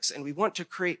metrics, and we want to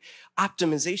create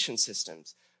optimization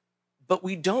systems. But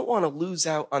we don't want to lose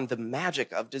out on the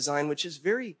magic of design, which is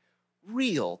very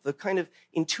real, the kind of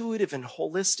intuitive and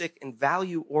holistic and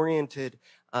value-oriented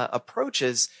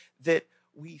approaches that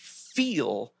we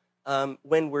feel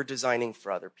when we're designing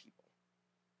for other people.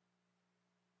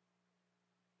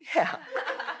 Yeah.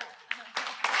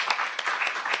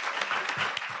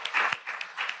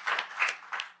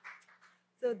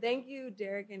 So thank you,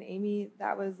 Derek and Amy.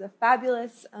 That was a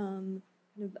fabulous kind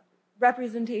of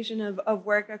representation of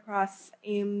work across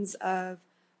aims of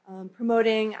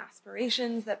promoting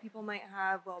aspirations that people might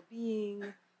have, well-being,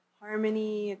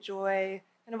 harmony, joy,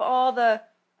 kind of all the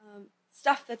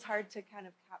stuff that's hard to kind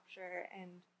of capture and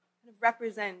kind of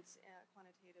represent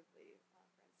quantitatively, for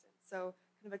instance. So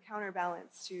kind of a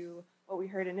counterbalance to what we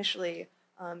heard initially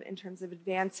in terms of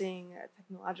advancing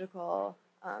technological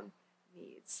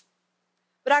needs.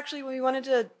 But actually, we wanted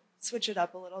to switch it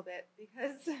up a little bit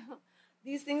because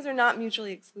these things are not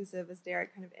mutually exclusive, as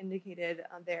Derek kind of indicated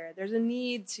there. There's a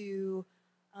need to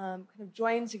kind of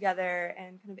join together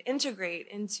and kind of integrate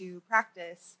into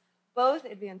practice both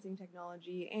advancing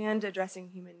technology and addressing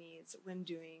human needs when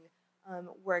doing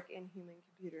work in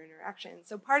human-computer interaction.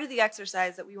 So part of the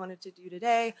exercise that we wanted to do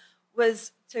today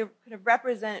was to kind of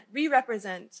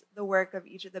re-represent the work of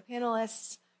each of the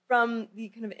panelists from the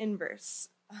kind of inverse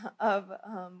of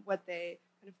what they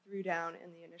kind of threw down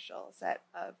in the initial set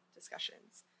of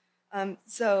discussions.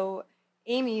 So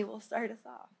Amy will start us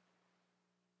off.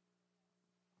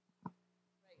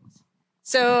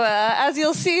 So as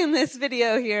you'll see in this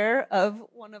video here of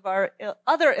one of our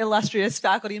other illustrious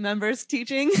faculty members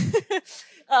teaching,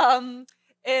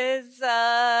 is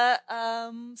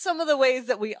some of the ways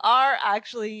that we are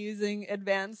actually using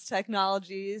advanced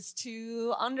technologies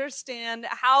to understand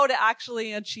how to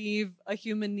actually achieve a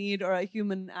human need or a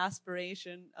human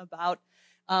aspiration about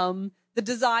the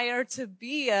desire to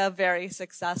be a very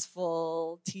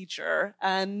successful teacher.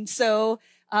 And so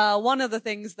one of the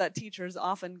things that teachers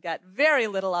often get very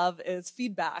little of is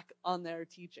feedback on their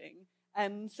teaching.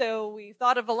 And so we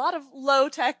thought of a lot of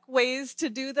low-tech ways to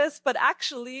do this, but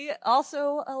actually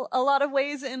also a lot of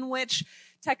ways in which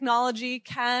technology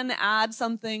can add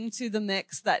something to the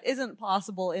mix that isn't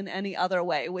possible in any other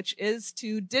way, which is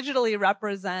to digitally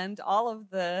represent all of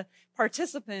the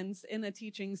participants in a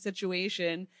teaching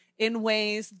situation in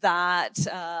ways that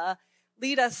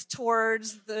lead us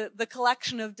towards the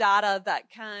collection of data that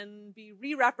can be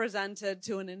re-represented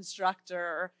to an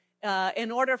instructor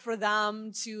in order for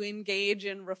them to engage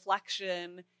in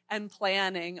reflection and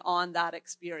planning on that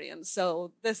experience.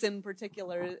 So this in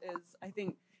particular is, I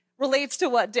think, relates to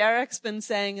what Derek's been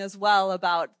saying as well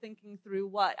about thinking through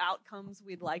what outcomes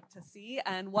we'd like to see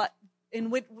and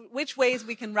in which ways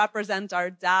we can represent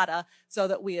our data so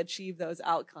that we achieve those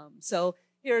outcomes. So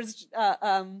here's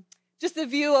just a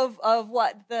view of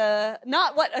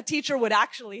not what a teacher would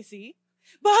actually see,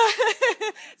 but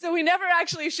so we never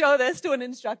actually show this to an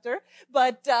instructor,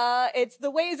 but it's the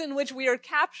ways in which we are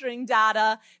capturing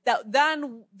data that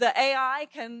then the AI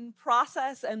can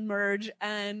process and merge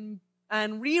and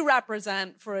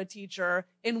re-represent for a teacher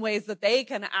in ways that they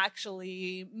can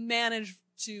actually manage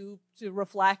to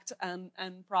reflect and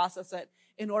process it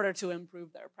in order to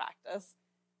improve their practice.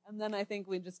 And then I think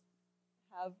we just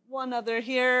have one other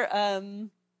here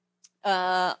on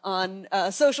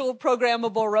social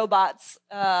programmable robots,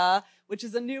 which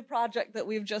is a new project that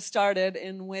we've just started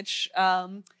in which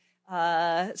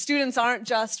students aren't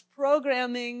just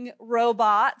programming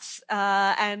robots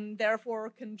and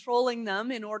therefore controlling them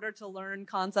in order to learn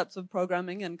concepts of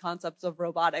programming and concepts of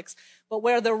robotics, but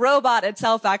where the robot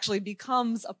itself actually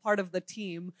becomes a part of the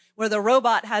team, where the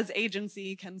robot has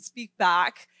agency, can speak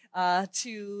back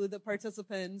to the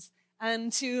participants,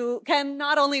 and can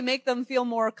not only make them feel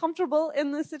more comfortable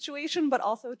in the situation, but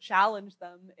also challenge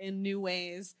them in new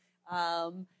ways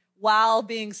while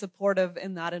being supportive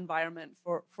in that environment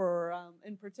for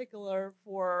in particular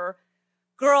for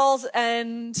girls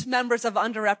and members of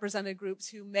underrepresented groups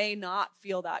who may not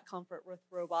feel that comfort with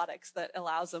robotics that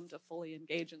allows them to fully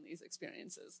engage in these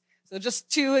experiences. So just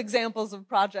two examples of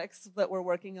projects that we're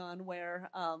working on where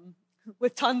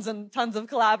with tons and tons of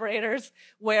collaborators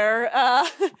where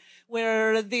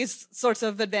these sorts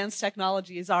of advanced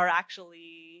technologies are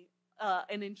actually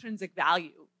an intrinsic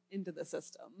value into the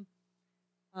system.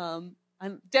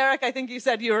 And Derek, I think you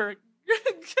said you were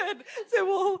good, so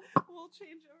we'll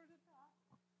change over to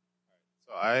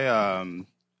that.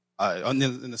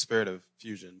 So in the spirit of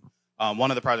fusion,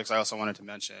 one of the projects I also wanted to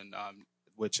mention,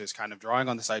 which is kind of drawing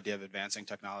on this idea of advancing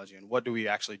technology and what do we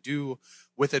actually do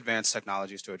with advanced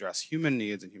technologies to address human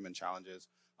needs and human challenges.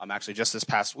 Actually, just this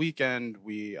past weekend,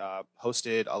 we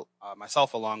hosted,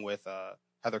 myself along with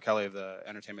Heather Kelly of the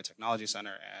Entertainment Technology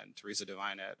Center and Teresa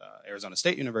Devine at Arizona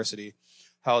State University,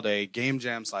 held a game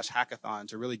jam / hackathon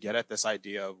to really get at this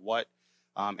idea of what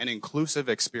an inclusive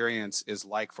experience is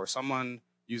like for someone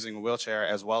using a wheelchair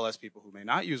as well as people who may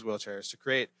not use wheelchairs to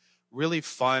create really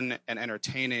fun and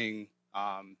entertaining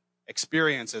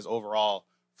experiences overall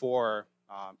for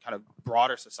kind of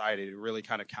broader society to really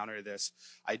kind of counter this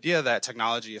idea that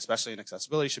technology, especially in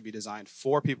accessibility, should be designed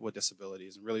for people with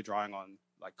disabilities and really drawing on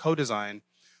like co-design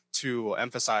to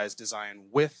emphasize design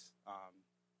with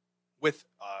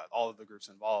all of the groups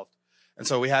involved. And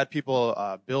so we had people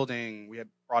we had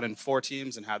brought in 4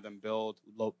 teams and had them build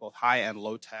both high and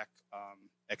low tech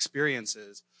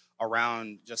experiences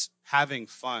around just having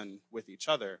fun with each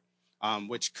other,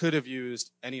 which could have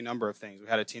used any number of things. We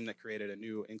had a team that created a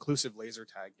new inclusive laser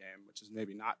tag game, which is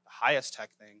maybe not the highest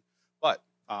tech thing, but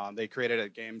they created a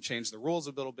game, changed the rules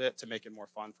a little bit to make it more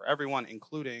fun for everyone,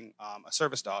 including a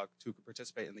service dog who could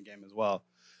participate in the game as well,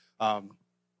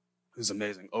 who's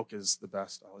amazing. Oak is the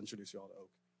best. I'll introduce you all to Oak.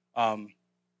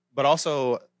 But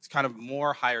also kind of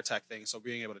more higher tech things, so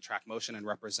being able to track motion and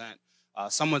represent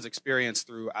someone's experience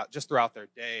throughout their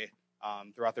day,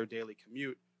 throughout their daily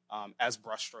commute, as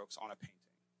brushstrokes on a painting.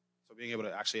 So being able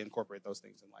to actually incorporate those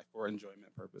things in life for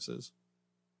enjoyment purposes.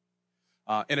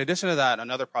 In addition to that,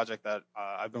 another project that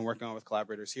I've been working on with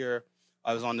collaborators here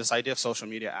was on this idea of social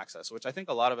media access, which I think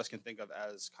a lot of us can think of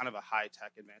as kind of a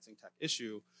high-tech, advancing tech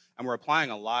issue, and we're applying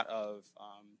a lot of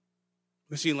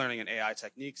machine learning and AI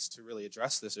techniques to really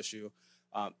address this issue.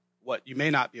 What you may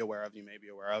not be aware of, you may be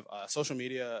aware of. Social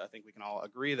media, I think we can all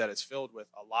agree that it's filled with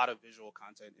a lot of visual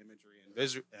content, imagery, and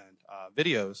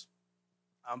videos.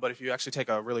 But if you actually take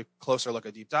a really closer look,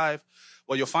 a deep dive,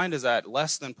 what you'll find is that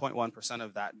less than 0.1%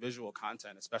 of that visual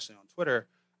content, especially on Twitter,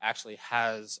 actually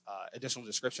has additional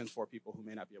descriptions for people who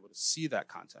may not be able to see that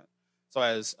content. So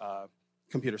as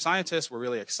computer scientists, we're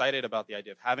really excited about the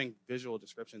idea of having visual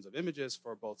descriptions of images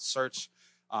for both search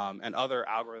and other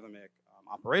algorithmic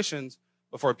operations.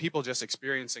 But for people just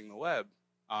experiencing the web,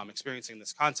 experiencing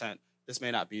this content, this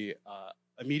may not be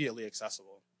immediately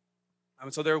accessible.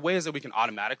 So there are ways that we can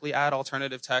automatically add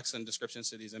alternative text and descriptions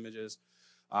to these images.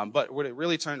 But what it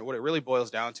really boils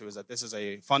down to is that this is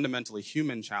a fundamentally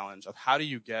human challenge of how do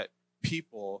you get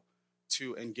people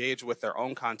to engage with their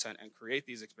own content and create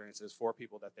these experiences for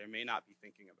people that they may not be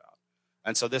thinking about.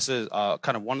 And so this is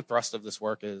kind of one thrust of this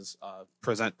work is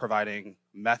providing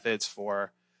methods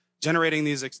for generating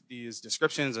these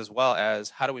descriptions, as well as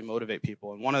how do we motivate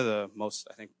people. And one of the most,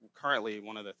 I think currently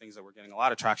one of the things that we're getting a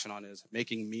lot of traction on is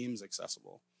making memes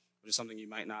accessible, which is something you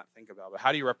might not think about. But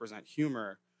how do you represent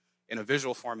humor in a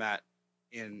visual format?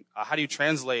 How do you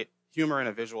translate humor in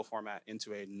a visual format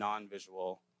into a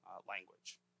non-visual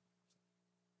language?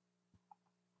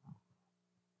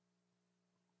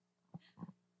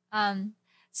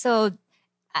 So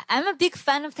I'm a big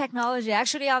fan of technology.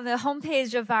 Actually, on the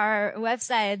homepage of our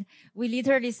website, we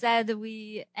literally said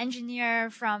we engineer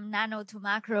from nano to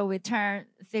macro, we turn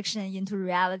fiction into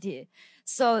reality.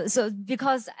 So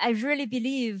because I really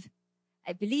believe,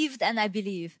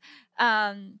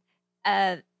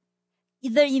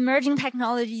 the emerging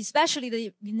technology, especially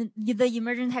the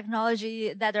emerging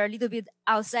technology that are a little bit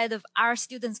outside of our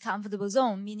students' comfortable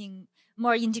zone, meaning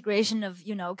more integration of,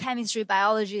 chemistry,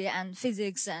 biology, and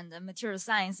physics and material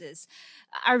sciences,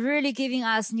 are really giving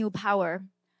us new power,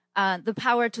 the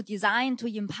power to design, to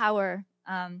empower.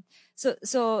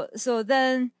 So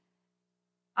then,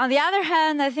 on the other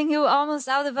hand, I think you almost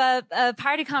out of a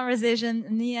party conversation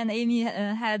me and Amy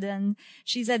had, and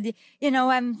she said,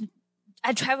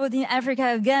 I traveled in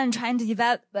Africa again, trying to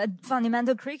develop a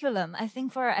fundamental curriculum, I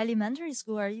think for elementary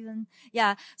school or even,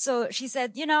 yeah. So she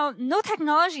said, no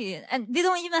technology and they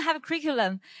don't even have a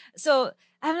curriculum. So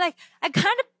I'm like, I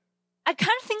kind of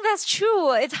think that's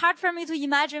true. It's hard for me to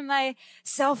imagine my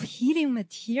self-healing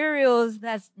materials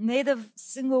that's made of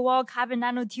single wall carbon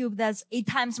nanotube that's 8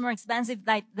 times more expensive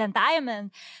than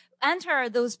diamond enter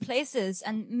those places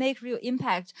and make real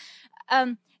impact.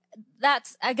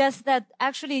 I guess that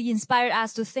actually inspired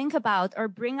us to think about or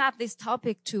bring up this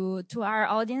topic to our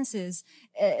audiences.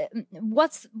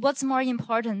 What's more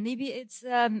important? Maybe it's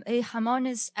a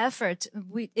harmonious effort.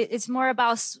 It's more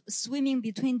about swimming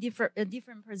between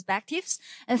different perspectives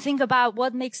and think about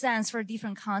what makes sense for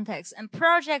different contexts. And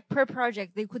project per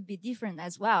project, they could be different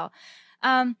as well.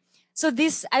 So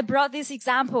I brought this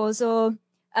example. So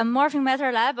a morphing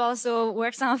matter lab also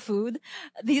works on food.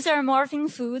 These are morphing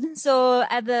food. So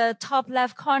at the top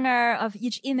left corner of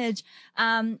each image,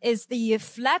 is the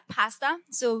flat pasta.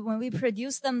 So when we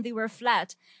produce them, they were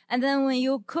flat. And then when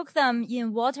you cook them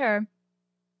in water,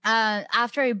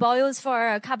 after it boils for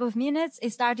a couple of minutes,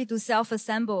 it started to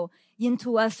self-assemble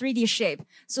into a 3D shape.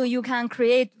 So you can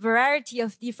create variety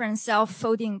of different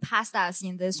self-folding pastas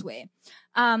in this way.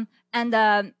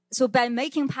 So by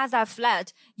making pasta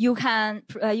flat, you can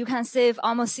save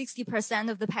almost 60%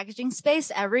 of the packaging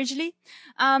space averagely.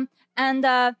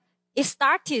 It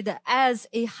started as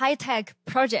a high-tech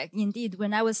project, indeed,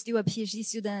 when I was still a PhD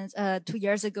student, 2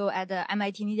 years ago at the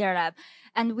MIT Media Lab.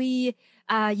 And we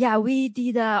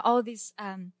did, all these,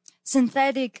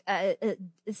 synthetically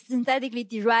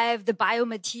derived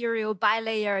biomaterial,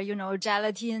 bilayer,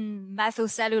 gelatin, methyl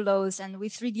cellulose, and we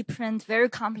 3D print very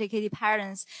complicated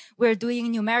patterns. We're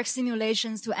doing numeric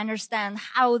simulations to understand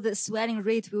how the swelling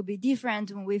rate will be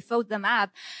different when we fold them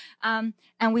up. And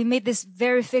we made this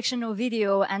very fictional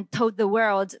video and told the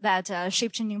world that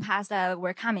shape-changing pasta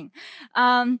were coming.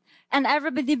 And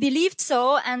everybody believed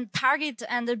so, and Target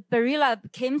and Barilla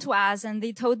came to us and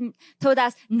they told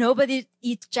us nobody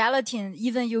eats gelatin,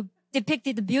 even you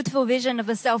depicted the beautiful vision of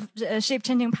a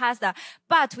shape-changing pasta.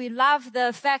 But we love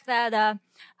the fact that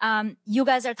you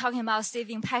guys are talking about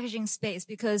saving packaging space,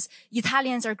 because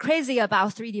Italians are crazy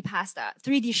about 3D pasta,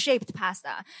 3D shaped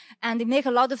pasta. And it makes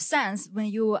a lot of sense when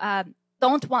you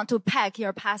don't want to pack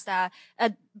your pasta,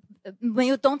 when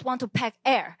you don't want to pack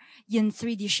air in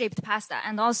 3D shaped pasta.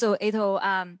 And also it'll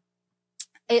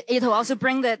also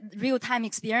bring the real time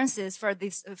experiences for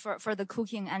this, for the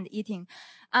cooking and eating.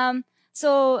 But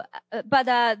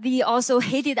they also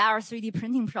hated our 3D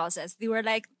printing process. They were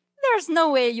like, there's no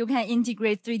way you can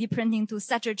integrate 3D printing to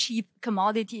such a cheap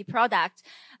commodity product.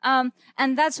 And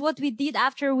that's what we did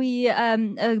after we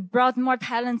brought more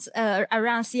talents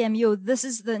around CMU. This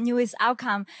is the newest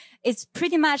outcome. It's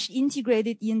pretty much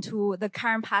integrated into the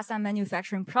current pasta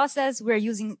manufacturing process. We're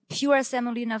using pure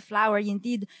semolina flour,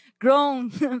 indeed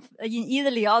grown in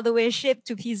Italy, all the way shipped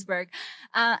to Pittsburgh.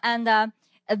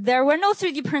 There were no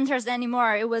 3D printers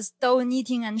anymore. It was dough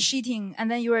kneading and sheeting. And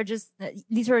then you were just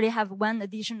literally have one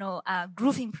additional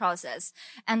grooving process.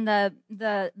 And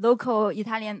the local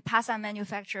Italian pasta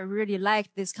manufacturer really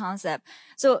liked this concept.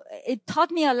 So it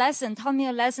taught me a lesson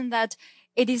that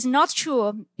it is not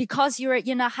true because you're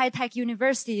in a high-tech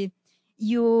university,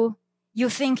 you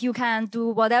think you can do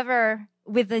whatever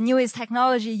with the newest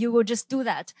technology, you will just do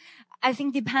that. I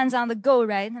think depends on the goal,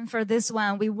 right? And for this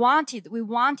one, we wanted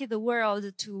the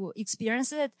world to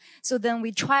experience it. So then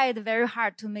we tried very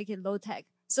hard to make it low tech.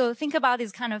 So think about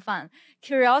it's kind of fun.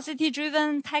 Curiosity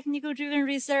driven, technical driven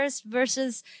research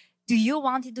versus do you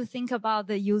want it to think about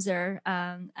the user,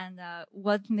 and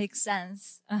what makes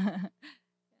sense?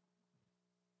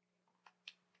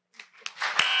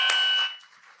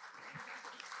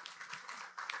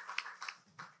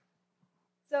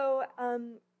 So,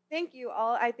 thank you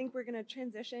all. I think we're going to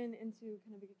transition into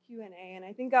kind of a Q&A, and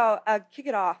I think I'll kick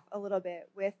it off a little bit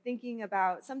with thinking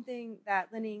about something that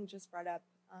Lening just brought up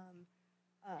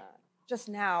just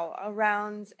now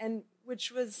around, and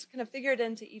which was kind of figured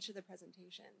into each of the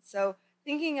presentations. So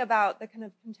thinking about the kind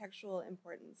of contextual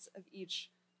importance of each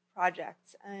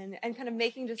project and kind of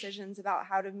making decisions about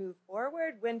how to move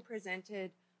forward when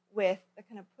presented with the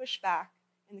kind of pushback,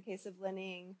 in the case of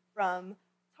Lening, from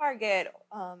Target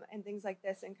and things like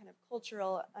this, and kind of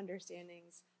cultural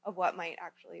understandings of what might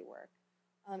actually work.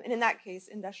 And in that case,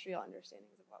 industrial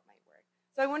understandings of what might work.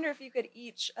 So I wonder if you could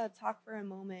each talk for a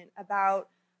moment about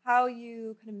how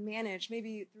you kind of manage,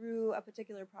 maybe through a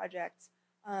particular project,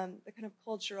 the kind of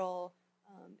cultural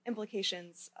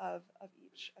implications of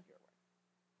each of your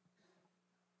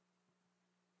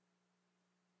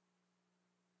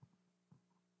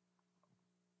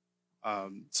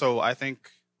work. So I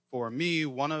think for me,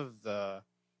 one of the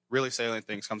really salient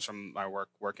things comes from my work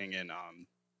working in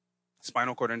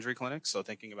spinal cord injury clinics. So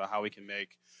thinking about how we can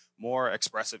make more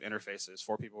expressive interfaces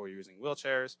for people who are using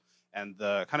wheelchairs. And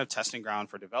the kind of testing ground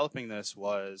for developing this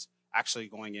was actually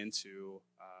going into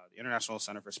the International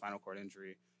Center for Spinal Cord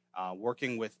Injury,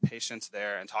 working with patients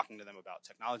there and talking to them about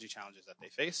technology challenges that they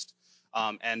faced.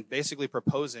 And basically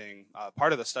proposing,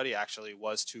 part of the study actually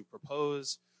was to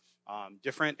propose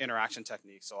different interaction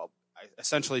techniques. So I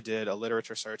essentially did a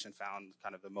literature search and found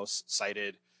kind of the most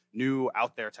cited new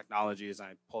out there technologies. And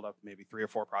I pulled up maybe 3 or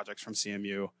 4 projects from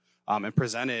CMU and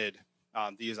presented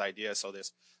these ideas. So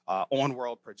this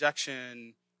on-world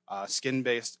projection,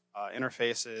 skin-based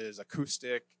interfaces,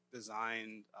 acoustic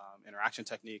designed interaction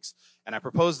techniques. And I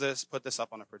proposed this, put this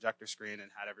up on a projector screen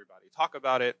and had everybody talk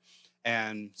about it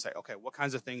and say, okay, what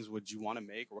kinds of things would you want to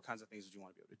make? Or what kinds of things would you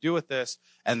want to be able to do with this?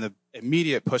 And the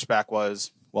immediate pushback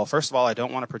was, well, first of all, I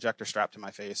don't want a projector strapped to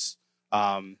my face.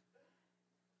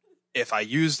 If I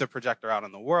use the projector out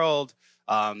in the world,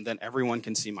 then everyone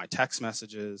can see my text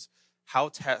messages.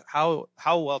 How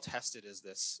well tested is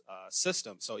this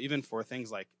system? So even for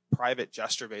things like private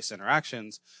gesture-based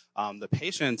interactions, the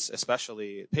patients,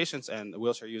 especially patients and the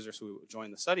wheelchair users who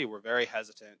joined the study, were very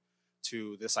hesitant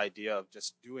to this idea of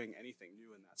just doing anything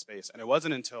new in that space. And it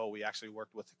wasn't until we actually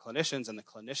worked with the clinicians and the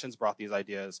clinicians brought these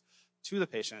ideas to the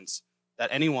patients that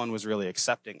anyone was really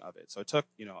accepting of it. So it took,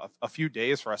 a few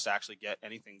days for us to actually get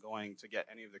anything going, to get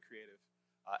any of the creative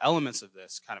elements of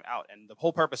this kind of out. And the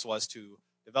whole purpose was to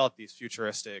develop these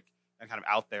futuristic and kind of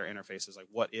out there interfaces, like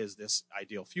what is this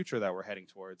ideal future that we're heading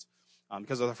towards.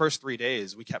 Because of the first 3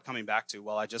 days, we kept coming back to,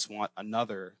 well, I just want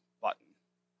another button.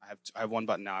 I have one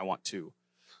button now, I want two.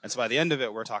 And so by the end of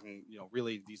it, we're talking,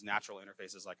 really these natural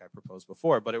interfaces like I proposed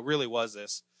before, but it really was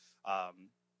this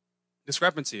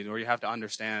discrepancy where you have to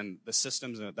understand the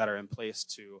systems that are in place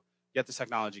to get this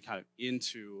technology kind of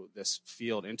into this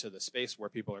field, into the space where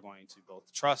people are going to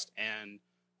both trust and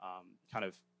kind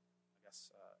of, I guess,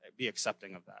 be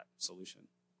accepting of that solution.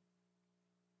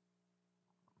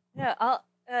 Yeah,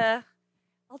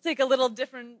 I'll take a little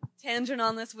different tangent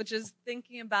on this, which is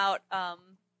thinking about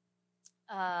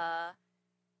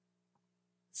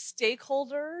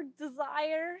stakeholder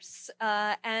desires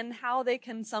and how they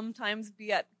can sometimes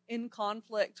be in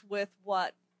conflict with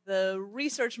what the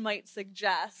research might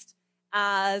suggest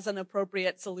as an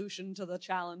appropriate solution to the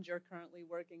challenge you're currently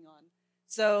working on.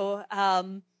 So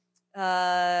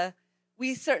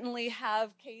we certainly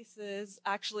have cases,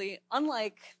 actually,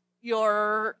 unlike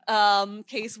your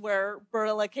case where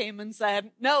Barilla came and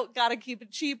said, no, got to keep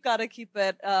it cheap, got to keep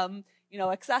it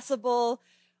accessible,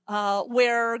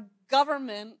 where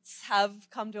governments have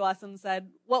come to us and said,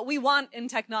 what we want in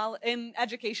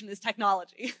education is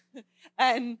technology.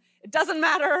 And it doesn't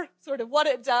matter sort of what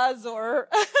it does or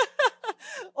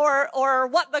or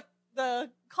what the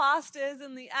cost is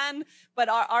in the end, but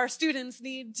our students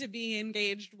need to be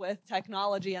engaged with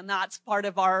technology, and that's part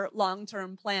of our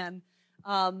long-term plan.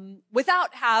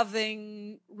 Without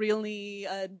having really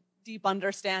a deep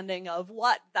understanding of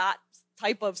what that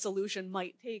type of solution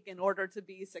might take in order to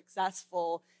be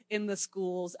successful in the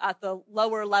schools at the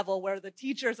lower level where the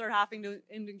teachers are having to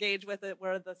engage with it,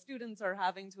 where the students are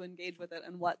having to engage with it,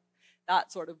 and what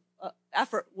that sort of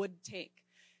effort would take.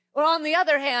 Well, on the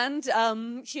other hand,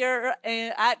 here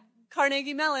at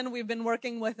Carnegie Mellon, we've been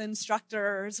working with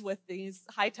instructors with these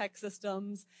high-tech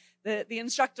systems. The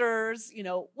instructors,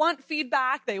 want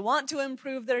feedback. They want to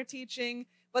improve their teaching,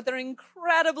 but they're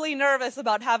incredibly nervous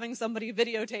about having somebody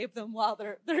videotape them while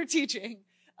they're teaching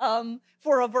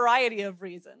for a variety of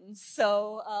reasons.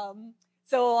 So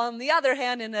on the other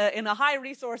hand, in a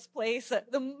high-resource place,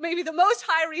 maybe the most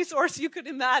high-resource you could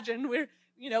imagine, we're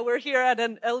here at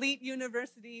an elite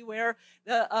university where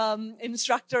the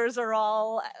instructors are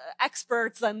all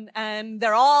experts and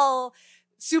they're all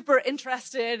super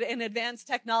interested in advanced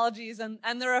technologies and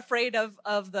they're afraid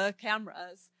of the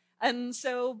cameras. And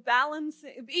so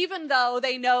balancing, even though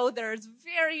they know there's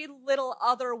very little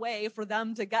other way for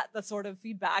them to get the sort of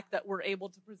feedback that we're able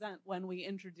to present when we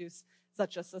introduce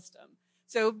such a system.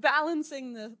 So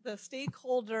balancing the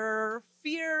stakeholder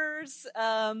fears,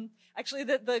 actually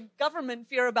the government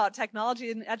fear about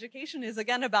technology and education is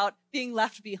again about being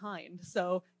left behind.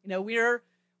 So,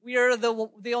 we're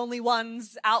the only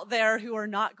ones out there who are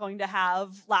not going to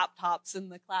have laptops in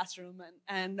the classroom,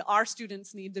 and our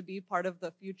students need to be part of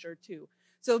the future too.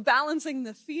 So balancing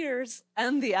the fears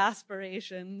and the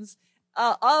aspirations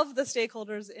of the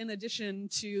stakeholders in addition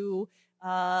to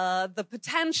the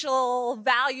potential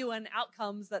value and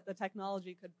outcomes that the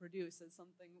technology could produce is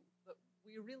something that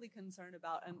we're really concerned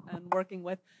about and working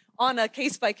with on a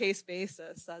case-by-case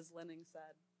basis, as Lenning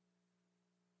said.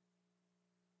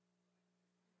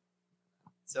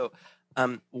 So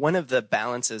one of the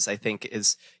balances, I think,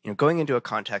 is going into a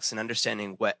context and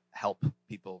understanding what help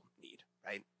people need,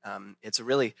 right? It's a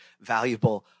really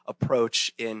valuable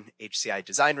approach in HCI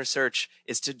design research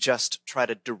is to just try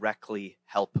to directly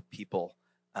help people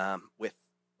with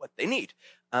what they need.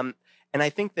 And I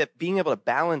think that being able to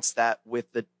balance that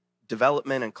with the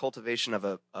development and cultivation of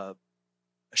a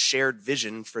shared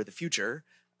vision for the future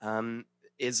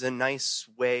is a nice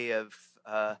way of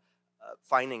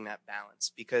finding that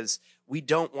balance, because we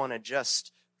don't want to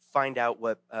just find out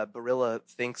what Barilla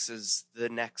thinks is the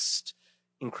next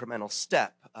incremental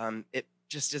step. It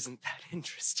just isn't that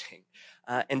interesting.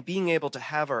 And being able to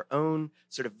have our own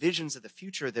sort of visions of the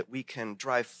future that we can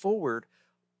drive forward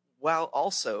while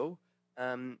also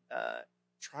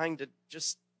trying to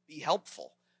just be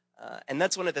helpful. And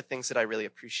that's one of the things that I really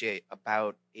appreciate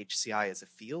about HCI as a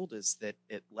field, is that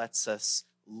it lets us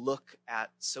look at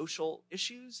social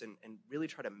issues and really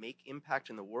try to make impact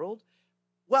in the world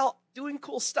while doing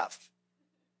cool stuff.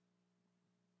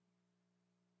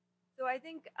 So I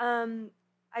think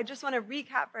I just want to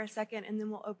recap for a second and then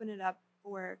we'll open it up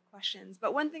for questions.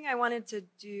 But one thing I wanted to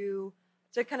do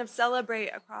to kind of celebrate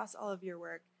across all of your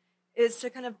work is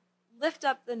to kind of lift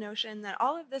up the notion that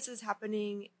all of this is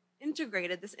happening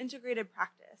integrated, this integrated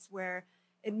practice where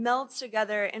it melds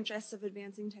together interests of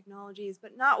advancing technologies,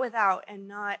 but not without and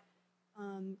not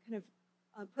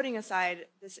putting aside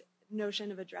this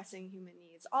notion of addressing human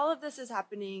needs. All of this is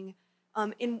happening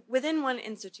within one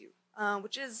institute,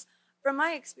 which is from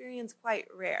my experience, quite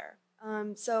rare.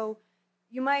 So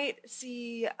you might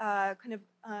see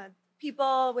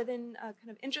people within kind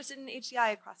of interested in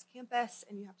HCI across campus,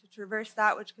 and you have to traverse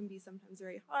that, which can be sometimes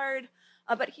very hard.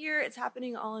 But here it's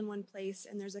happening all in one place,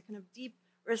 and there's a kind of deep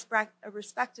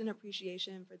respect and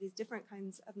appreciation for these different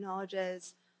kinds of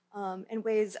knowledges and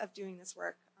ways of doing this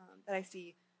work that I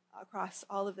see across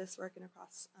all of this work and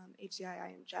across HCII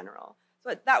in general.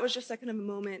 So that was just a kind of a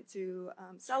moment to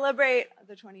celebrate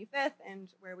the 25th and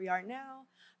where we are now.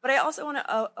 But I also want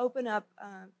to open up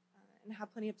and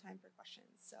have plenty of time for questions,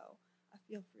 so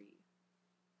feel free.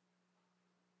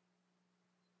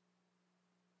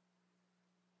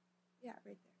 Yeah,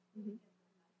 right there. Mm-hmm.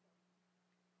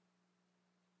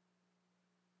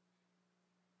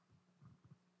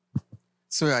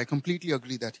 So yeah, I completely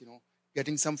agree that,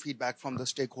 getting some feedback from the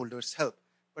stakeholders help.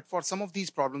 But for some of these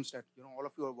problems that, all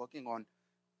of you are working on,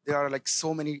 there are like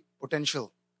so many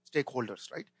potential stakeholders,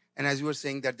 right? And as you were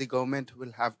saying that the government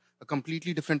will have a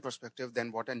completely different perspective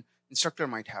than what an instructor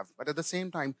might have. But at the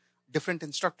same time, different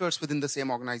instructors within the same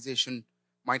organization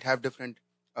might have different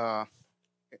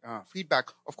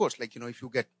feedback. Of course, like, if you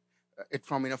get it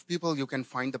from enough people, you can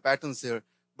find the patterns there.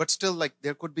 But still, like,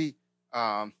 there could be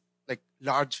like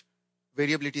large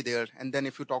variability there. And then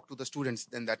if you talk to the students,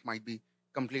 then that might be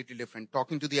completely different.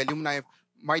 Talking to the alumni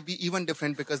might be even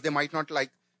different because they might not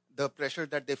like the pressure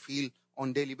that they feel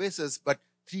on daily basis. But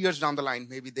 3 years down the line,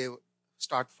 maybe they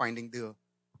start finding the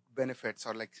benefits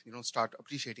or like, start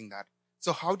appreciating that.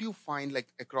 So how do you find like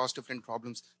across different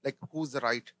problems, like who's the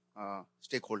right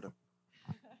stakeholder?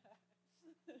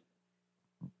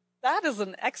 That is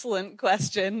an excellent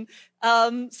question.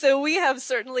 So we have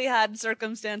certainly had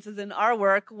circumstances in our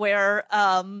work where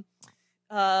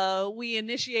we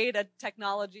initiate a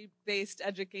technology-based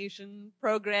education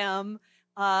program,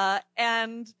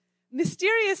 and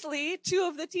mysteriously, 2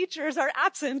 of the teachers are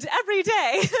absent every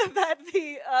day that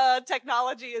the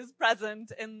technology is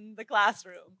present in the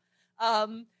classroom.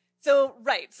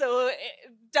 So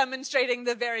demonstrating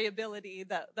the variability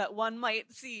that one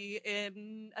might see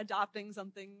in adopting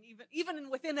something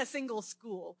even within a single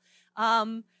school.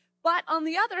 But on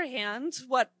the other hand,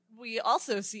 what we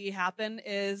also see happen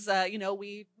is,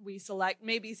 we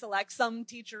select some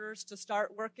teachers to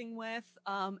start working with,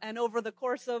 and over the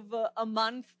course of a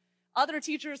month, other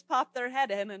teachers pop their head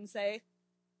in and say,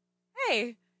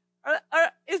 "Hey,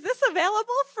 is this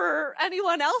available for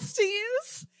anyone else to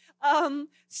use?"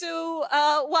 So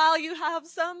while you have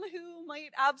some who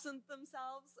might absent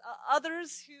themselves,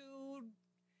 others who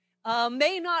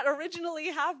may not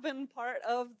originally have been part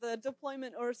of the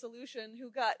deployment or solution who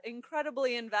got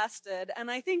incredibly invested. And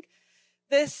I think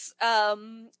this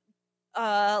leads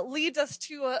us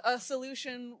to a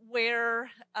solution where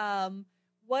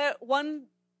one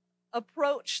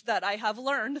approach that I have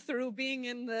learned through being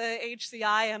in the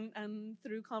HCI and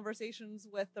through conversations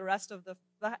with the rest of the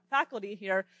faculty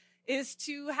here is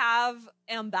to have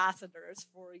ambassadors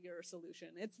for your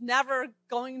solution. It's never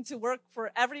going to work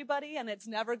for everybody, and it's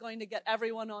never going to get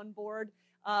everyone on board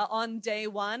on day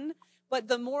one. But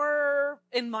the more,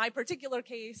 in my particular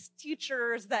case,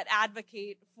 teachers that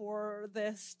advocate for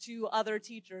this to other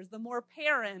teachers, the more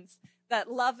parents that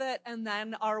love it and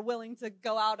then are willing to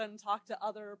go out and talk to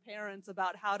other parents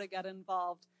about how to get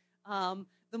involved.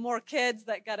 The more kids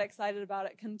that get excited about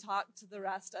it can talk to the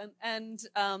rest.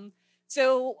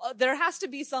 So there has to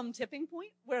be some tipping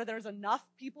point where there's enough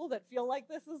people that feel like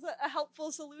this is a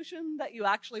helpful solution that you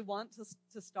actually want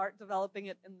to start developing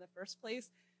it in the first place.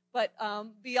 But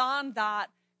beyond that,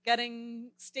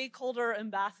 getting stakeholder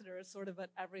ambassadors sort of at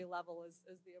every level is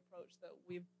the approach that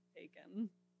we've taken.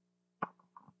 I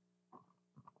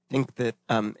think that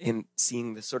in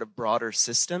seeing the sort of broader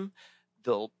system,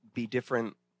 there'll be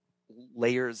different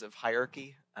layers of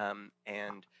hierarchy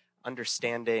and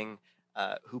understanding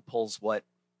who pulls what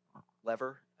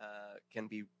lever can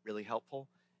be really helpful.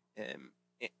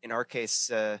 In our case,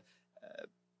 the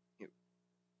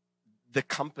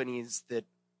companies that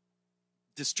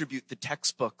distribute the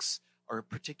textbooks are a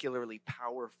particularly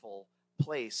powerful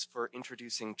place for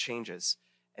introducing changes.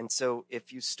 And so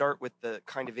if you start with the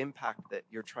kind of impact that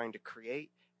you're trying to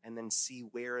create and then see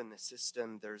where in the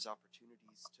system there's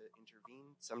opportunities to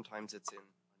intervene, sometimes it's in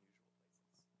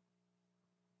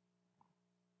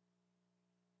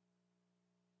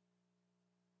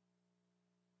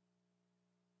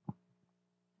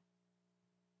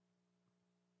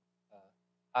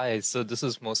Hi, so this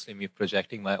is mostly me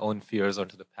projecting my own fears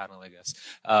onto the panel, I guess.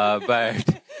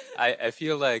 But I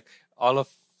feel like all of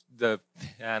the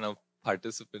panel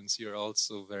participants here are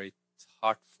also very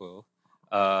thoughtful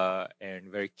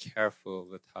and very careful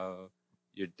with how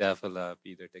you develop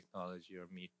either technology or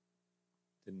meet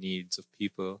the needs of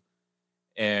people.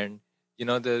 And,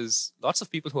 there's lots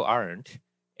of people who aren't,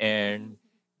 and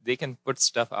they can put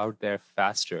stuff out there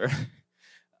faster.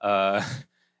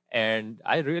 And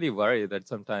I really worry that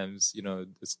sometimes,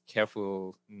 this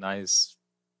careful, nice,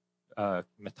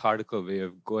 methodical way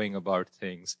of going about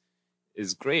things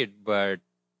is great, but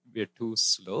we're too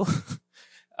slow.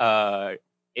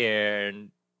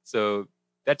 And so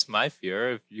that's my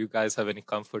fear. If you guys have any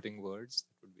comforting words,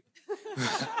 that would be.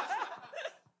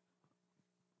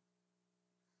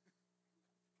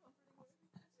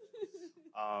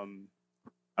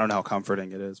 I don't know how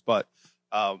comforting it is, but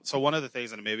so one of the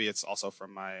things, and maybe it's also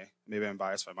from maybe I'm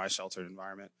biased by my sheltered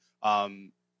environment.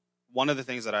 One of the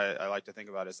things that I like to think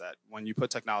about is that when you put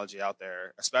technology out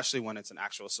there, especially when it's an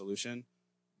actual solution,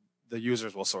 the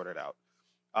users will sort it out.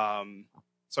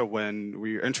 So when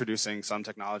we're introducing some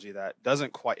technology that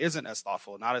isn't as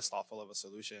thoughtful, not as thoughtful of a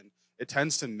solution, it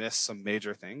tends to miss some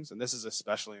major things. And this is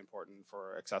especially important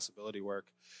for accessibility work.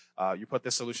 You put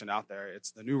this solution out there,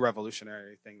 it's the new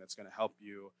revolutionary thing that's going to help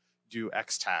you do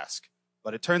X task.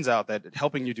 But it turns out that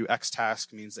helping you do X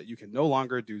task means that you can no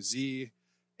longer do Z,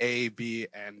 A, B,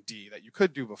 and D that you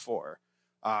could do before,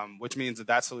 which means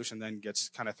that solution then gets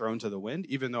kind of thrown to the wind,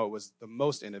 even though it was the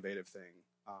most innovative thing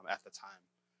at the time.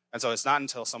 And so it's not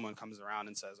until someone comes around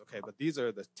and says, okay, but these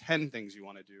are the 10 things you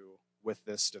want to do with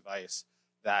this device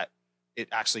that it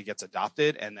actually gets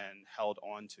adopted and then held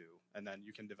on to. And then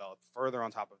you can develop further on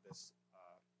top of this,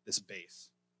 this base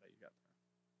that you got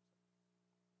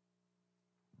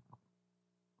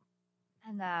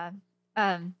there.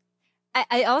 And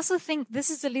I also think this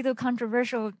is a little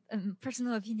controversial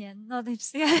personal opinion, not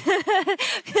HCI.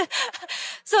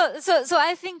 So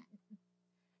I think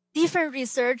different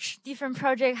research, different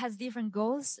project has different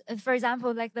goals. For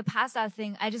example, like the PASA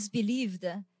thing, I just believed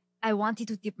I wanted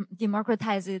to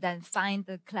democratize it and find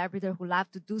the collaborator who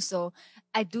love to do so.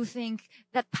 I do think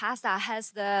that PASA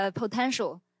has the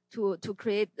potential to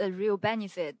create a real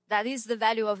benefit. That is the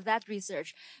value of that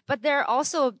research. But there are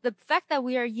also the fact that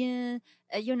we are in,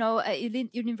 a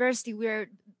university, we are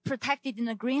protected in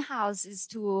a greenhouse is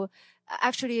to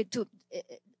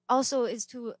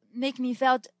make me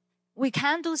felt we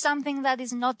can do something that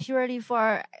is not purely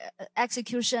for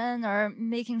execution or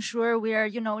making sure we are,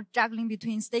 juggling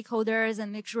between stakeholders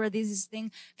and make sure this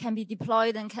thing can be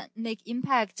deployed and can make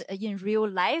impact in real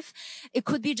life. It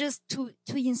could be just to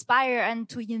inspire and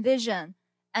to envision.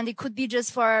 And it could be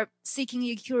just for seeking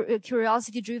a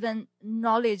curiosity-driven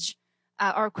knowledge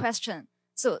or question.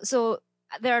 So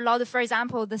there are a lot of, for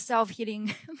example, the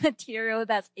self-healing material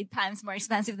that's 8 times more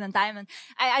expensive than diamond.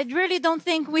 I really don't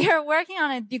think we are working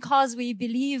on it because we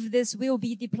believe this will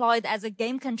be deployed as a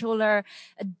game controller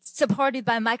supported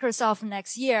by Microsoft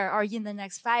next year or in the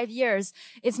next 5 years.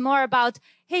 It's more about,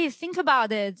 hey, think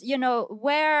about it,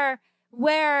 where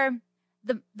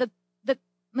the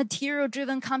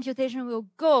material-driven computation will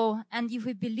go. And if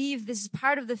we believe this is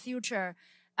part of the future,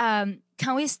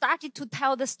 can we start to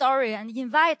tell the story and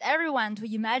invite everyone to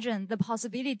imagine the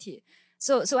possibility?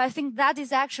 So I think that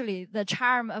is actually the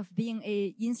charm of being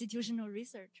an institutional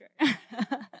researcher.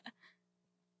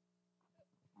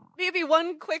 Maybe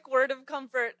one quick word of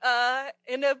comfort.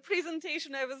 In a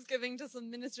presentation I was giving to some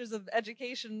ministers of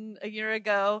education a year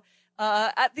ago,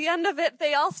 at the end of it,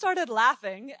 they all started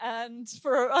laughing, and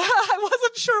I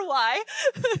wasn't sure why.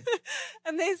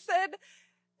 And they said,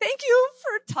 "Thank you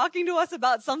for talking to us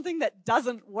about something that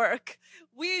doesn't work.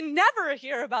 We never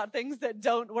hear about things that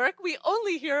don't work. We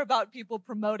only hear about people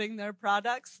promoting their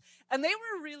products." And they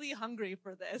were really hungry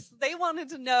for this. They wanted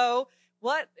to know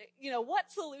what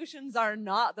solutions are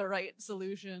not the right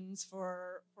solutions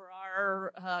for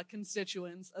our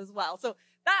constituents as well. So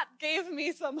that gave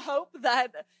me some hope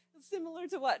that, similar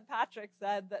to what Patrick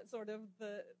said, that sort of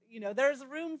there's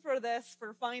room for this,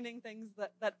 for finding things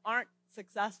that aren't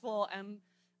successful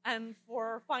and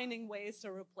for finding ways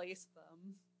to replace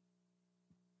them.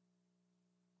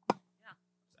 Yeah.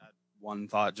 Add one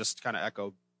thought, just to kind of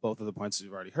echo both of the points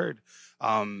you've already heard.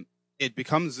 It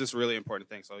becomes this really important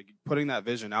thing. So putting that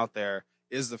vision out there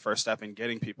is the first step in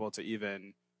getting people to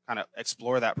even kind of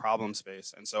explore that problem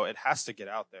space. And so it has to get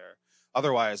out there.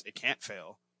 Otherwise, it can't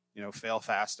fail. Fail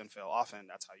fast and fail often.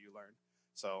 That's how you learn.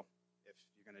 So if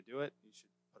you're going to do it, you should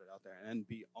put it out there and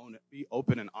be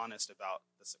open and honest about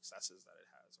the successes that it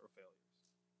has or failures.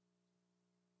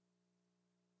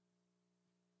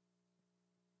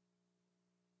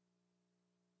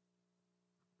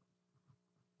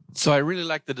 So I really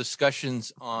like the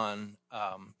discussions on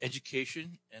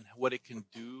education and what it can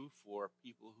do for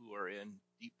people who are in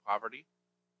deep poverty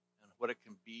and what it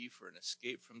can be for an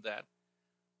escape from that.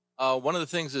 One of the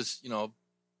things is,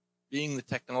 being the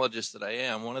technologist that I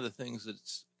am, one of the things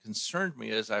that's concerned me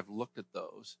as I've looked at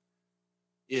those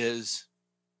is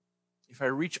if I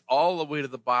reach all the way to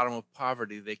the bottom of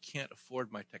poverty, they can't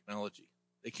afford my technology.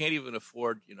 They can't even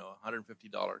afford, a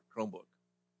 $150 Chromebook.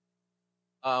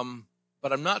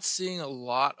 But I'm not seeing a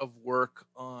lot of work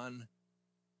on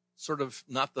sort of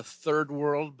not the third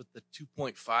world, but the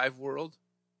 2.5 world,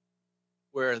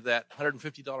 where that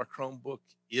 $150 Chromebook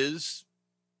is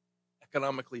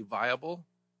economically viable.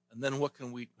 And then what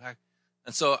can we,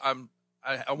 and so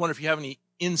I wonder if you have any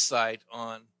insight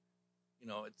on,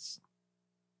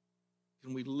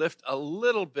 can we lift a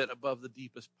little bit above the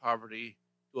deepest poverty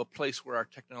to a place where our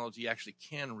technology actually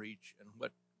can reach, and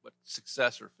what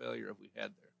success or failure have we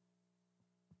had there?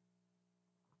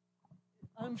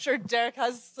 I'm sure Derek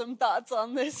has some thoughts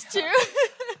on this too.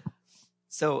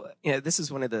 So, this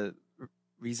is one of the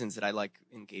reasons that I like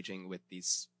engaging with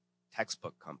these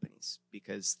textbook companies,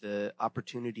 because the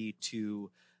opportunity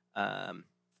to,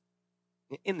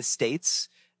 in the States,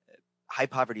 high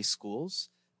poverty schools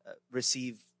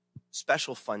receive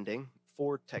special funding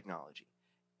for technology.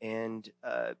 And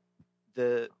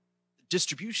the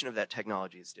distribution of that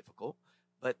technology is difficult,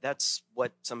 but that's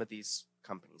what some of these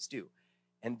companies do.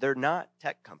 And they're not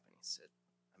tech companies,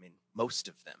 most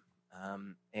of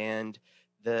them. And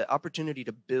the opportunity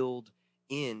to build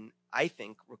in, I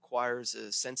think, requires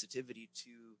a sensitivity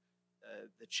to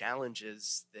the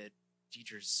challenges that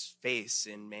teachers face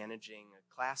in managing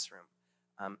a classroom.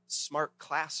 Smart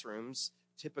classrooms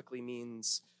typically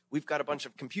means we've got a bunch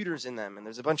of computers in them and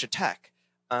there's a bunch of tech.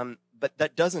 But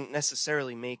that doesn't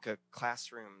necessarily make a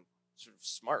classroom sort of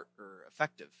smart or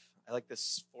effective. I like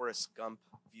this Forrest Gump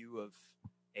view of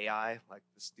AI, like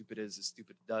the stupid is as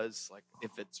stupid does. Like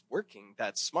if it's working,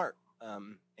 that's smart.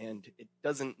 And it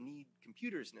doesn't need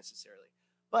computers necessarily.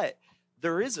 But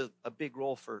there is a big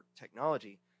role for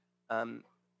technology.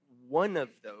 One of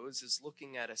those is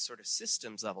looking at a sort of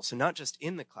systems level. So not just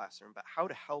in the classroom, but how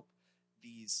to help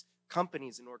these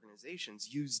companies and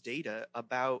organizations use data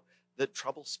about the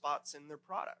trouble spots in their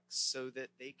products so that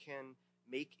they can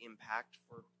make impact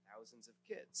for thousands of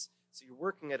kids. So you're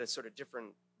working at a sort of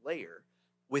different layer.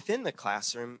 Within the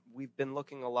classroom, we've been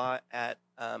looking a lot at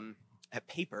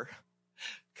paper,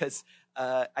 because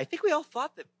I think we all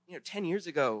thought that 10 years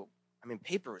ago,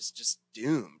 paper was just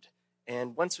doomed.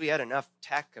 And once we had enough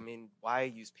tech, why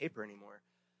use paper anymore?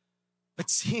 But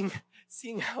seeing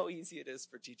how easy it is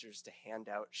for teachers to hand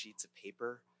out sheets of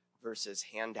paper versus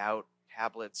hand out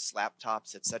tablets,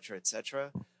 laptops, et cetera,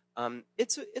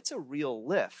 it's a real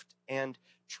lift. And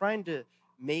trying to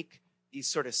make these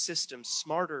sort of systems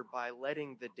smarter by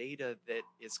letting the data that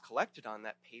is collected on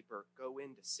that paper go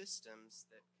into systems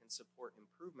that can support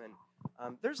improvement.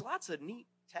 There's lots of neat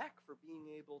tech for being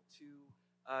able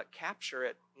to capture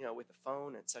it, with a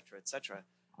phone, et cetera.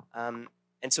 And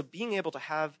so being able to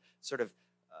have sort of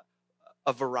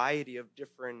a variety of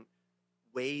different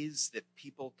ways that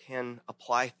people can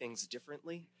apply things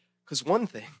differently. Because one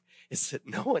thing is that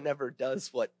no one ever does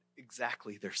what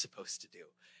exactly they're supposed to do.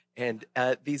 And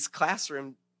these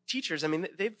classroom teachers,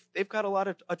 they've got a lot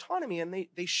of autonomy, and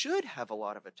they should have a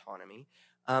lot of autonomy.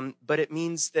 But it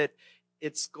means that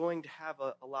it's going to have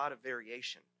a lot of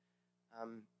variation. I'll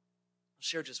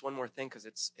share just one more thing because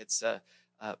it's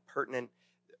pertinent.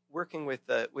 Working with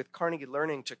Carnegie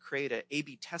Learning to create an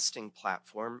A/B testing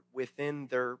platform within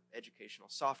their educational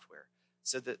software,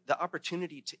 so that the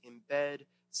opportunity to embed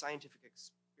scientific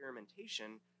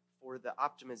experimentation for the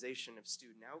optimization of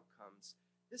student outcomes.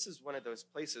 This is one of those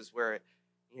places where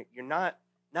you're not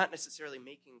necessarily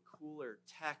making cooler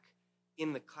tech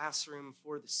in the classroom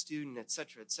for the student, et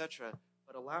cetera,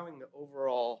 but allowing the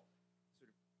overall sort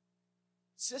of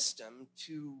system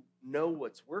to know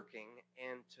what's working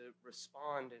and to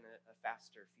respond in a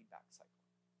faster feedback cycle.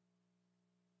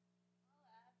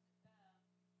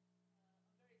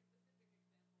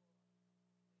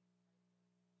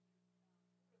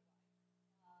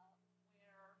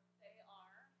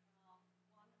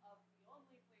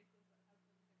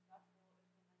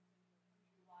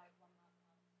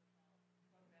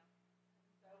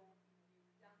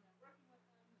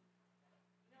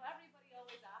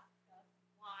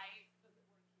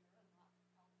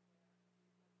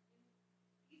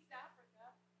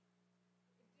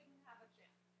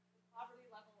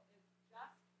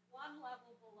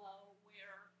 Level below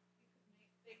where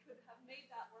they could have made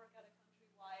that work at a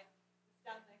countrywide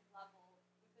systemic level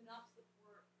with enough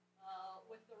support,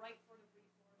 with the right sort of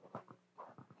resources.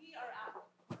 We are at the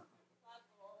perfect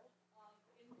level of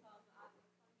income as a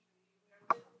country where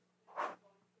this is going to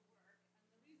work. And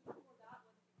the reason for that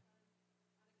was because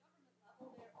at a government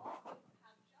level, they also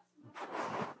have just enough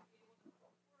money to be able to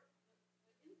support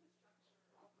the infrastructure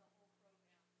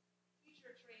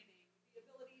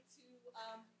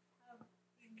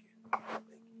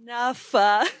enough.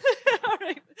 All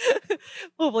right.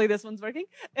 Hopefully this one's working.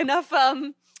 Enough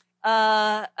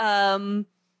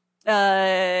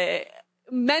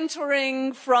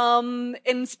mentoring from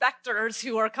inspectors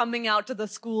who are coming out to the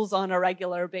schools on a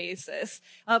regular basis.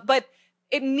 But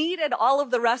it needed all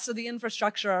of the rest of the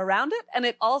infrastructure around it, and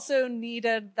it also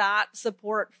needed that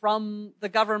support from the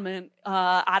government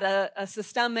at a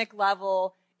systemic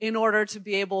level in order to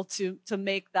be able to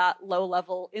make that low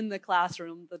level in the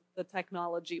classroom, the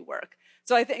technology work.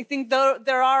 So I think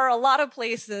there are a lot of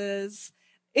places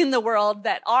in the world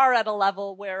that are at a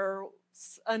level where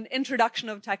an introduction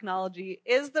of technology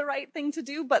is the right thing to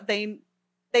do, but they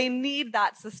need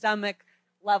that systemic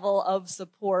level of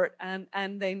support, and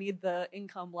they need the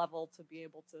income level to be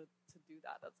able to do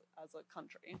that as a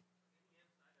country.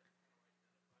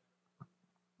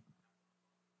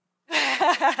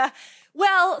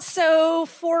 Well, so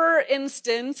for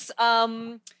instance,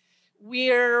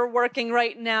 we're working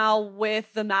right now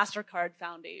with the MasterCard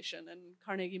Foundation, and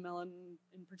Carnegie Mellon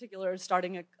in particular is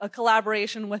starting a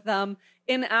collaboration with them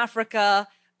in Africa,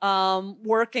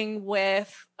 working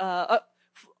with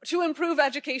to improve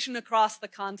education across the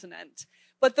continent.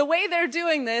 But the way they're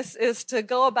doing this is to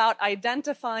go about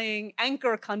identifying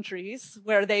anchor countries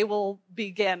where they will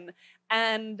begin.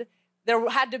 And there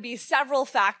had to be several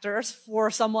factors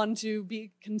for someone to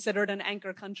be considered an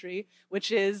anchor country,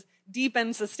 which is deep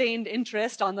and sustained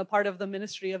interest on the part of the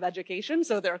Ministry of Education.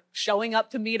 So they're showing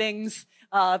up to meetings,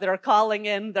 they're calling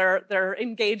in, they're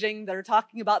engaging, they're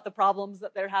talking about the problems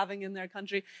that they're having in their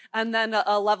country, and then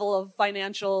a level of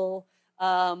financial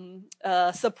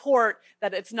support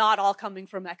that it's not all coming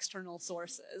from external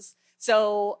sources.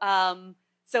 So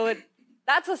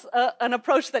that's an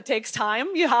approach that takes time.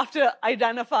 You have to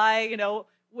identify,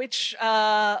 which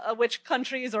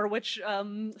countries or which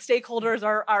stakeholders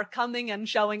are coming and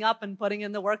showing up and putting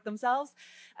in the work themselves,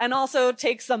 and also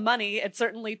take some money. It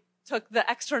certainly took the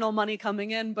external money coming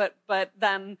in, but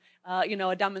then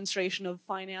a demonstration of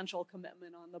financial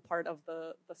commitment on the part of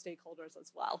the stakeholders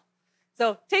as well.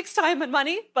 So it takes time and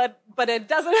money, but it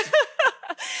doesn't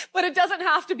but it doesn't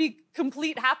have to be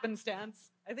complete happenstance.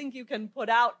 I think you can put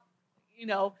out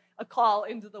a call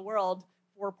into the world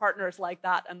for partners like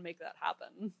that and make that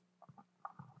happen.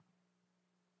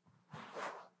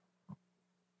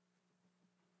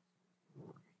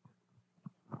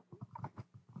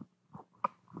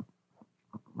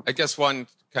 I guess one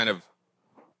kind of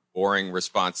boring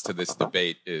response to this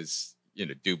debate is,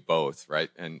 do both, right?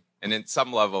 And in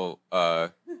some level,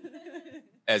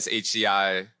 as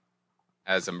HCI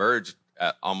has emerged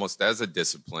almost as a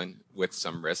discipline with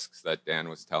some risks that Dan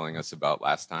was telling us about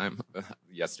last time,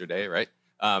 yesterday, right?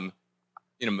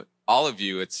 All of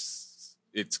you, it's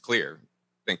clear.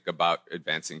 Think about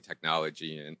advancing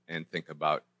technology and think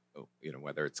about,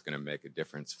 whether it's going to make a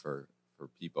difference for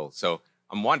people. So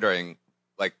I'm wondering,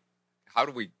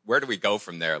 where do we go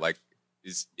from there?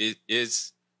 Is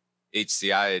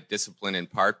HCI a discipline in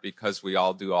part because we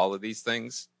all do all of these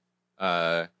things?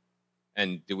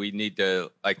 And do we need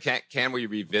to, can we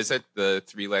revisit the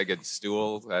three-legged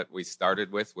stool that we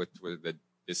started with, which were the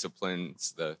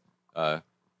disciplines, the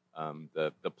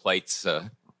plates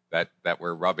that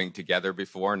we're rubbing together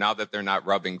before? Now that they're not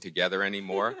rubbing together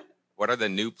anymore, what are the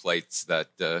new plates that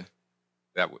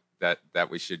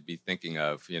we should be thinking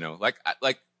of?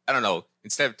 I don't know.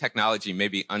 Instead of technology,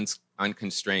 maybe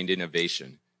unconstrained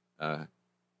innovation.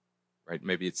 Right?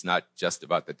 Maybe it's not just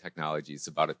about the technology, it's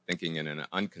about it thinking in an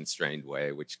unconstrained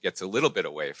way, which gets a little bit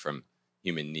away from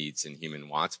human needs and human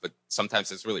wants, but sometimes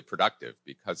it's really productive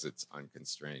because it's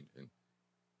unconstrained. And,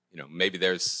 maybe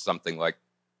there's something like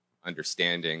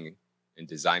understanding and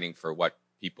designing for what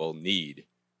people need,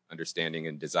 understanding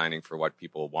and designing for what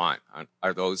people want.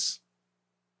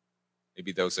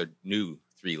 Maybe those are new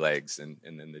three legs and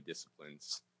then the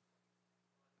disciplines.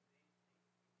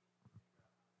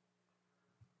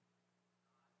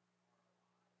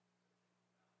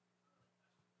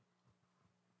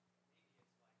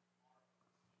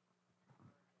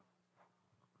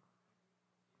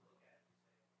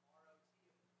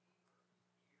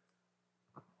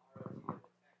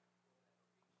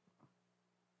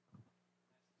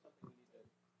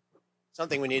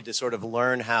 Something we need to sort of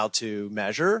learn how to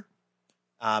measure,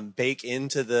 bake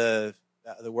into the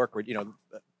work.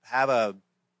 Have a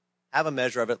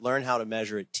measure of it, learn how to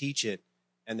measure it, teach it,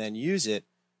 and then use it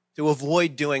to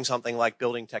avoid doing something like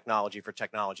building technology for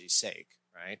technology's sake,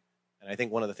 right? And I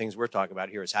think one of the things we're talking about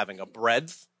here is having a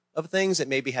breadth of things that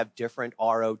maybe have different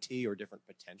ROT or different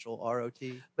potential ROT.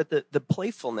 But the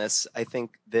playfulness, I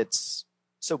think, that's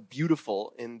so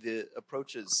beautiful in the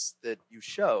approaches that you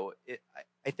show,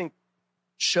 I think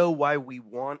show why we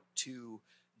want to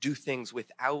do things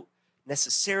without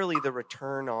necessarily the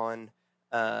return on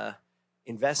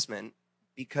investment,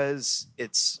 because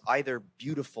it's either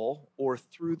beautiful or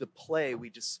through the play we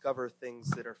discover things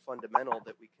that are fundamental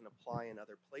that we can apply in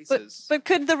other places. But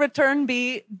could the return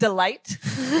be delight?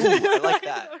 Ooh, I like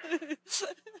that.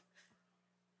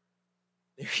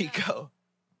 There you go.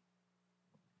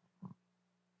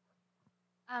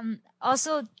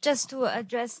 Also, just to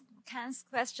address Ken's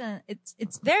question,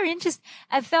 it's very interesting.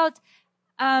 I felt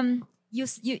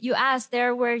you asked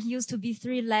there were used to be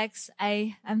 3 legs.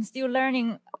 I'm still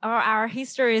learning our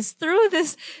histories through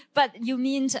this, but you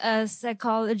mean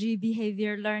psychology,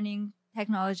 behavior, learning,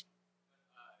 technology.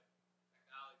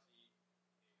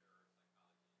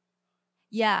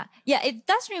 Yeah. It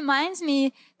does reminds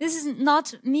me, this is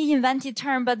not me invented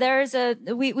term, but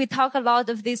we talk a lot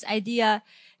of this idea,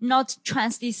 not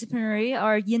transdisciplinary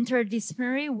or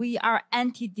interdisciplinary. We are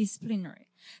anti-disciplinary.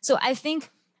 So I think,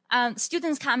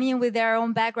 students come in with their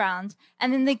own background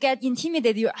and then they get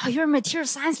intimidated. You're a material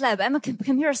science lab. I'm a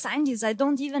computer scientist. I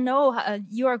don't even know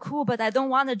you are cool, but I don't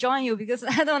want to join you because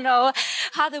I don't know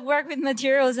how to work with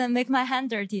materials and make my hand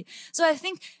dirty. So I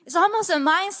think it's almost a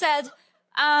mindset,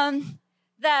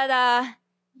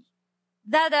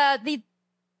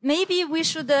 maybe we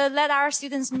should let our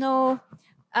students know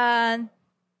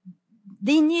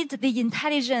they need the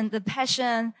intelligence, the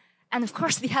passion, and of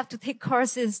course they have to take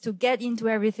courses to get into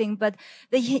everything. But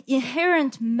the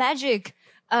inherent magic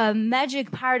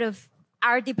part of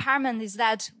our department is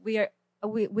that we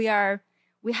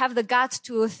have the gut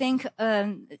to think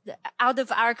out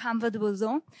of our comfortable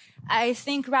zone. I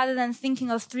think rather than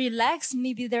thinking of 3 legs,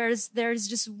 maybe there's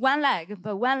just 1 leg,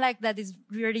 but 1 leg that is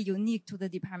really unique to the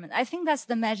department. I think that's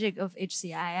the magic of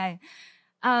HCII.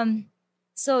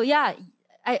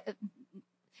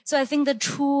 So I think the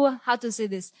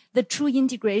true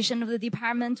integration of the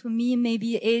department, to me,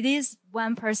 maybe it is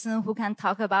one person who can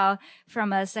talk about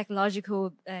from a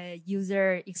psychological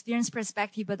user experience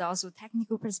perspective, but also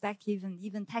technical perspective, and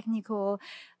even technical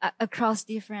across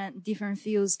different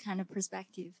fields kind of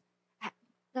perspective.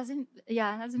 Doesn't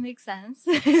make sense.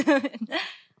 Yeah,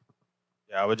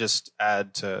 I would just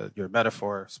add to your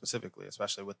metaphor specifically,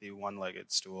 especially with the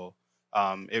one-legged stool.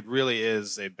 It really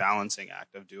is a balancing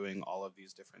act of doing all of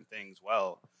these different things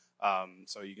well.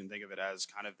 So you can think of it as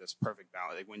kind of this perfect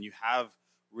balance. Like when you have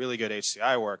really good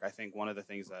HCI work, I think one of the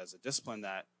things that as a discipline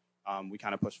that we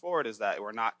kind of push forward is that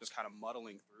we're not just kind of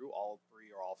muddling through all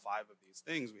 3 or all 5 of these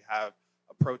things. We have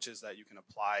approaches that you can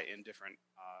apply in different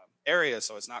areas.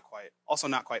 So it's not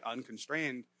quite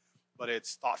unconstrained, but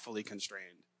it's thoughtfully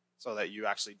constrained so that you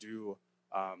actually do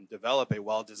develop a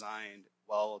well-designed,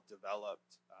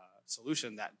 well-developed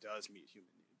solution that does meet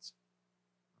human needs.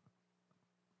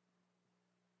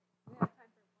 We have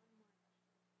time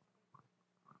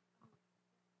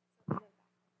for one more.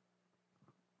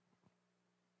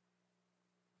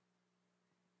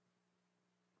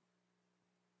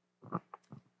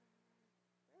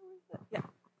 Yeah.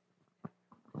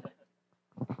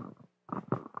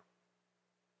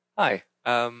 Hi.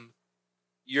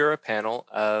 You're a panel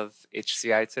of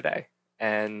HCI Today,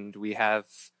 and we have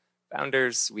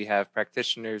founders, we have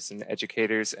practitioners and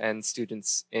educators and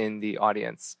students in the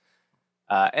audience.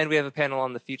 And we have a panel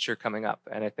on the future coming up,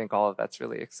 and I think all of that's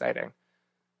really exciting.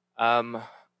 I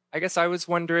guess I was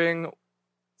wondering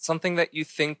something that you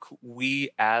think we,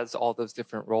 as all those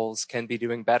different roles, can be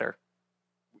doing better.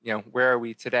 Where are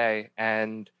we today,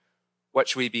 and what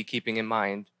should we be keeping in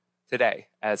mind today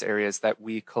as areas that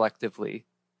we collectively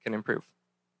can improve?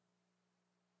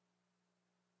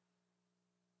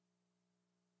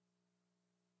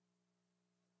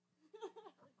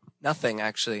 Nothing,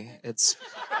 actually. It's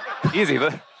easy,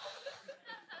 but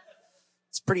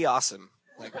it's pretty awesome.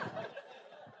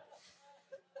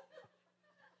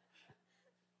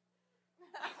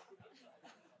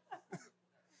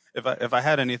 If I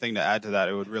had anything to add to that,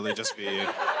 it would really just be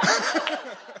There's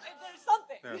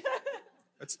something. Yeah.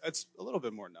 It's a little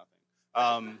bit more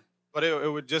nothing. But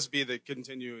it would just be the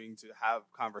continuing to have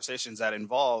conversations that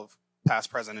involve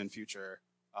past, present, and future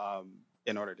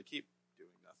in order to keep doing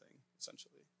nothing,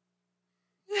 essentially.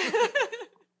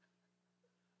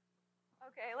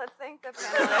 Okay, let's thank the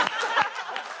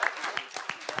panelists.